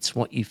particular, it's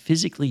what you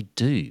physically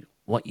do,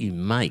 what you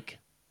make,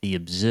 the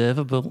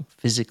observable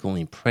physical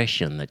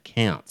impression that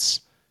counts.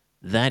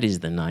 That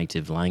is the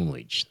native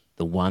language,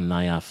 the one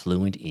they are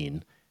fluent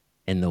in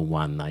and the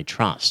one they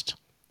trust.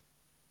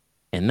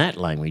 And that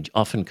language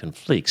often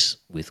conflicts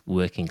with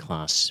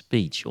working-class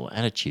speech or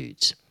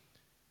attitudes.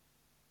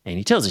 And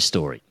he tells a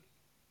story.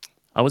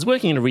 I was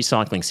working in a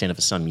recycling centre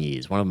for some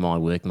years. One of my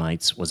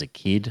workmates was a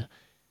kid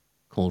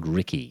called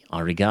Ricky.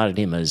 I regarded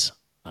him as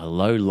a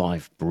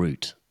low-life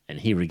brute, and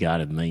he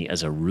regarded me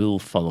as a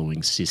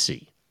rule-following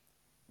sissy.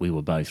 We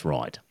were both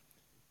right.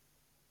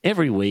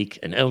 Every week,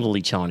 an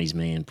elderly Chinese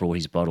man brought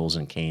his bottles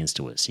and cans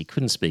to us. He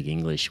couldn't speak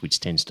English,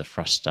 which tends to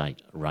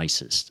frustrate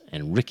racists,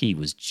 and Ricky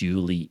was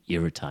duly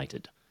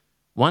irritated.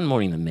 One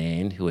morning, the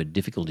man, who had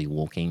difficulty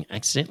walking,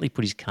 accidentally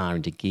put his car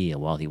into gear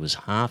while he was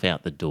half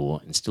out the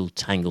door and still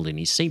tangled in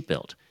his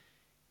seatbelt.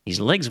 His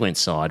legs went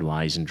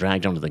sideways and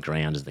dragged onto the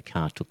ground as the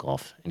car took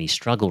off, and he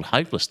struggled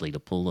hopelessly to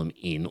pull them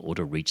in or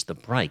to reach the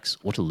brakes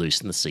or to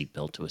loosen the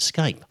seatbelt to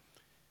escape.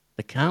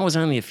 The car was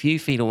only a few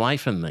feet away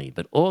from me,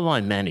 but all I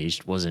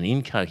managed was an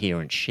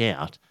incoherent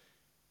shout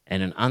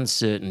and an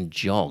uncertain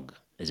jog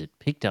as it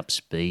picked up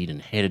speed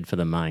and headed for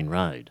the main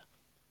road.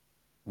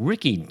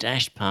 Ricky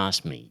dashed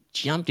past me,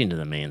 jumped into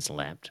the man's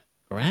lap,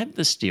 grabbed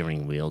the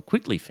steering wheel,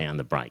 quickly found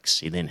the brakes.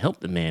 He then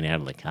helped the man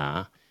out of the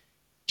car,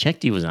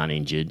 checked he was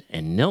uninjured,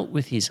 and knelt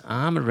with his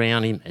arm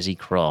around him as he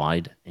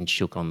cried and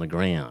shook on the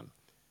ground.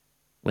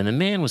 When the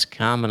man was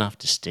calm enough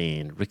to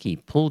stand, Ricky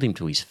pulled him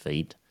to his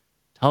feet,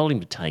 told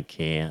him to take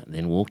care,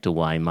 then walked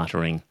away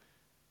muttering,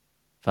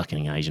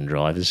 "Fucking Asian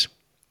drivers."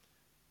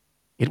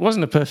 It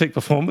wasn't a perfect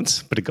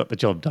performance, but it got the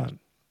job done.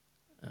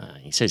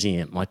 He says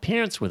here, my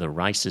parents were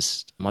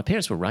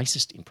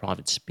racist in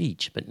private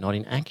speech, but not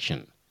in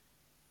action.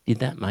 Did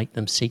that make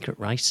them secret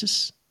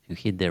racists who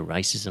hid their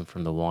racism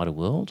from the wider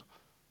world?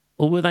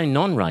 Or were they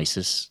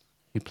non-racists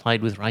who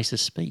played with racist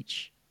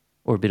speech?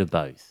 Or a bit of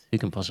both? Who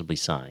can possibly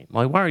say?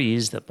 My worry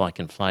is that by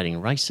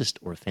conflating racist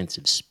or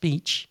offensive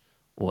speech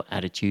or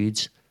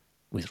attitudes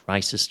with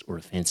racist or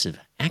offensive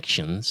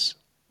actions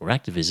or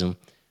activism,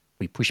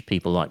 we push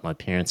people like my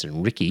parents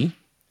and Ricky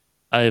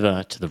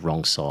over to the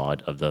wrong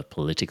side of the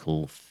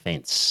political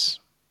fence.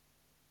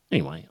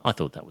 Anyway, I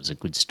thought that was a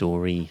good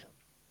story,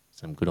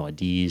 some good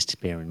ideas to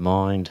bear in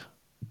mind.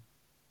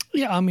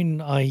 Yeah, I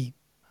mean, I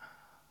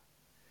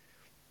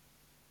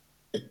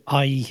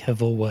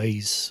have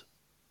always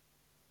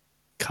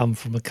come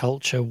from a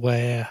culture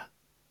where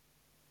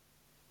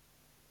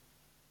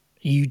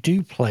you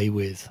do play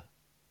with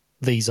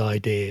these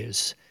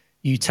ideas.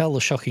 You tell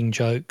the shocking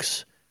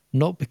jokes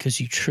not because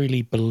you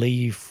truly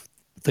believe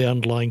the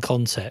underlying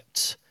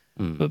concepts,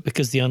 but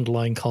because the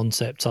underlying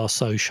concepts are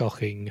so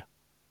shocking.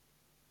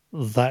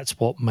 That's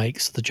what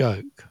makes the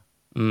joke.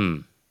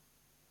 That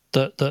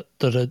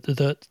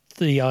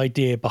the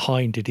idea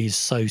behind it is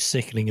so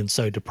sickening and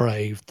so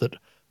depraved that,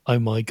 oh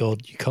my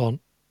God, you can't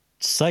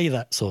say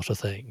that sort of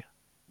thing.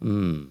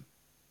 And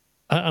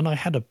I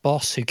had a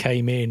boss who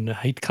came in,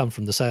 he'd come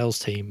from the sales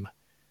team,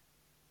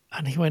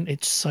 and he went,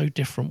 it's so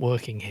different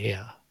working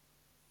here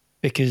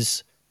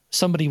because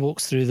somebody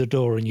walks through the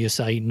door and you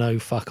say, no,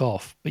 fuck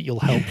off, but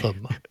you'll help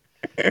them.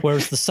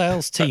 Whereas the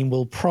sales team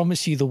will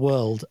promise you the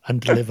world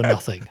and deliver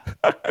nothing.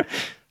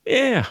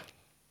 Yeah.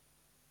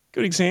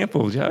 Good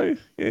example, Joe.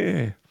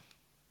 Yeah.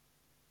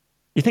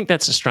 You think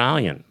that's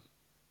Australian?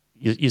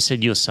 You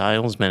said your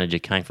sales manager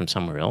came from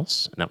somewhere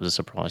else and that was a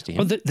surprise to him?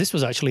 Well, this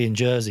was actually in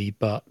Jersey,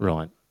 but...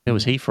 Right. Where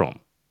was he from?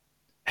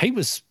 He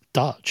was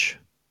Dutch.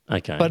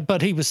 Okay.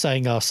 But he was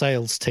saying our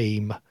sales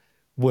team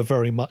were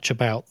very much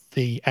about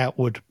the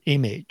outward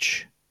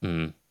image,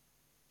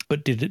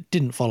 but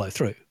didn't follow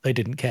through. They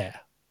didn't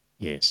care.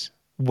 Yes.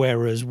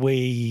 Whereas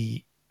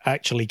we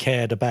actually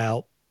cared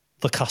about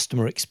the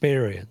customer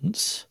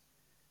experience,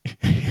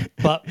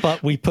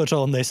 but we put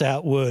on this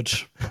outward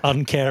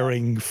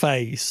uncaring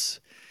face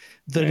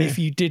that if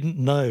you didn't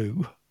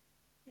know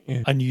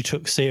and you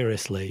took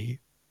seriously,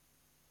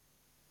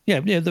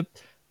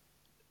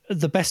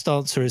 the best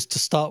answer is to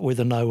start with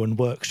a no and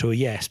work to a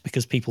yes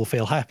because people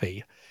feel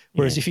happy.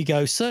 Whereas if you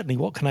go, certainly,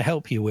 what can I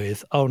help you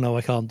with? Oh, no,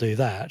 I can't do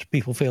that.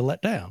 People feel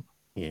let down.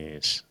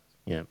 Yes.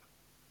 Yeah.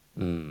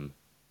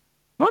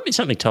 Might be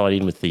something tied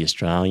in with the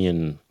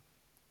Australian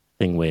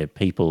thing where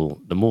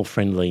people, the more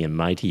friendly and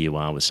matey you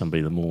are with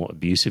somebody, the more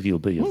abusive you'll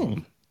be of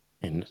them.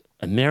 And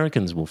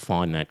Americans will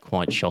find that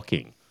quite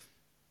shocking.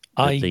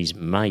 That these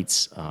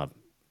mates are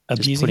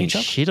just putting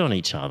shit on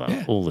each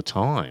other all the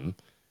time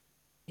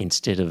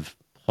instead of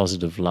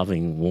positive,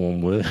 loving,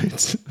 warm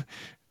words.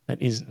 That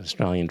is an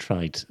Australian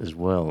trait as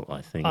well,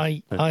 I think.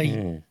 I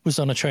was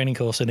on a training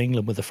course in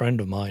England with a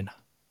friend of mine,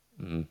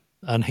 and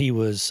I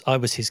was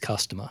his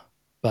customer,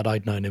 but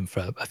I'd known him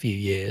for a few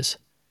years.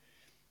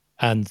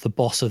 And the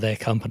boss of their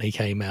company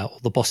came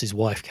out, the boss's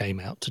wife came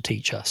out to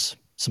teach us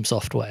some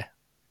software.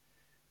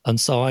 And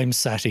so I'm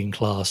sat in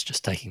class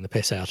just taking the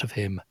piss out of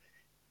him.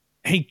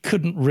 He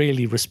couldn't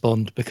really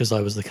respond because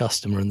I was the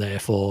customer and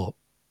therefore,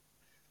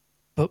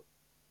 but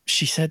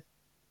she said,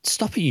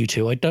 stop it, you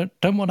two. I don't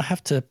want to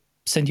have to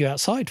send you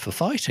outside for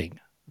fighting.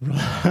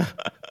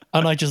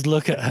 And I just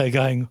look at her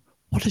going,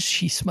 what is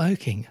she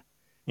smoking?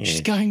 Yes.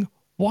 She's going,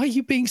 why are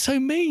you being so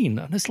mean?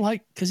 And it's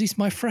like, because he's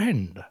my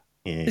friend.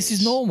 Yes. This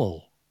is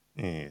normal.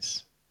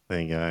 Yes.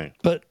 There you go.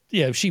 But,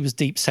 she was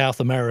deep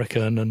South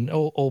American and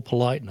all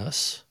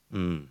politeness.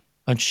 And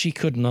she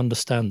couldn't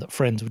understand that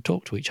friends would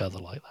talk to each other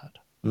like that.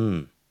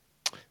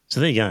 So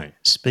there you go.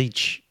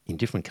 Speech in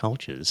different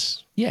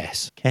cultures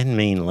can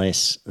mean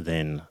less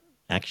than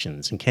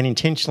actions and can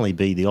intentionally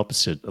be the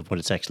opposite of what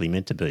it's actually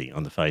meant to be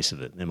on the face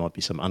of it. There might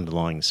be some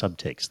underlying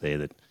subtext there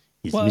that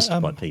is missed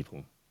by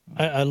people.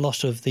 A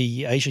lot of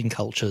the Asian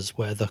cultures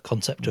where the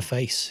concept of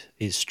face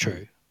is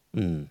true,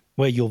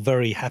 where you'll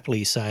very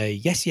happily say,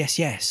 yes, yes,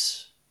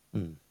 yes,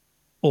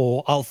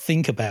 or I'll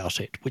think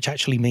about it, which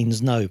actually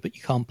means no, but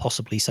you can't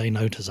possibly say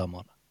no to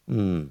someone.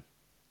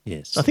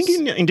 Yes. I think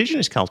in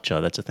Indigenous culture,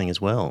 that's a thing as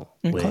well.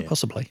 Quite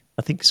possibly.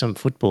 I think some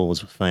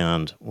footballers were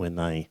found when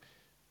they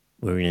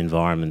were in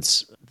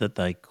environments that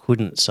they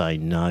couldn't say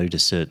no to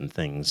certain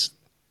things.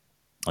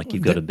 Like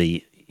you've got to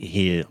be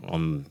here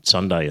on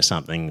Sunday or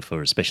something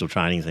for a special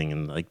training thing,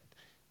 and they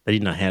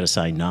didn't know how to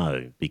say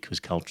no because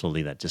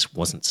culturally that just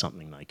wasn't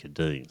something they could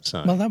do.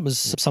 So, well, that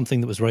was something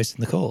that was raised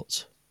in the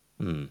courts,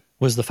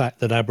 was the fact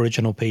that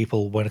Aboriginal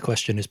people, when a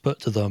question is put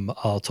to them,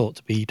 are taught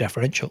to be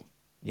deferential.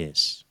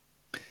 Yes.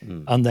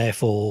 And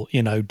therefore,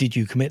 did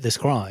you commit this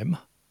crime?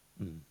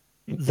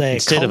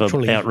 Instead of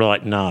an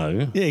outright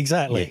no. Yeah,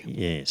 exactly.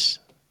 Yes.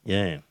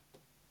 Yeah.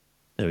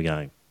 There we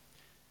go.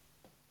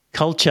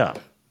 Culture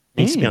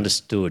needs to be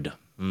understood.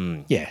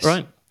 Yes.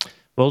 Right.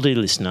 Well, dear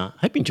listener,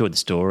 hope you enjoyed the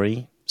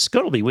story.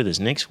 Scott will be with us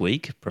next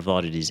week,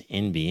 provided his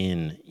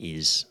NBN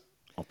is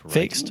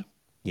operating. Fixed.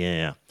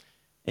 Yeah.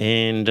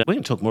 And we're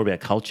going to talk more about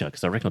culture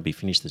because I reckon I'll be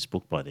finished this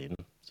book by then.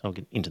 So I'll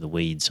get into the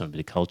weeds on a bit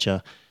of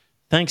culture.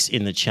 Thanks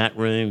in the chat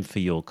room for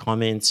your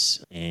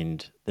comments,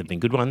 and they've been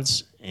good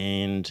ones.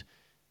 And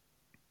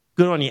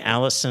good on you,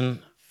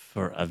 Alison,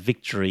 for a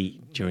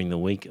victory during the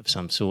week of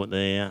some sort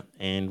there.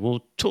 And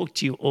we'll talk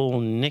to you all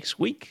next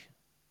week.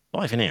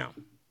 Bye for now.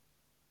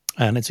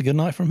 And it's a good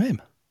night from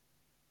him.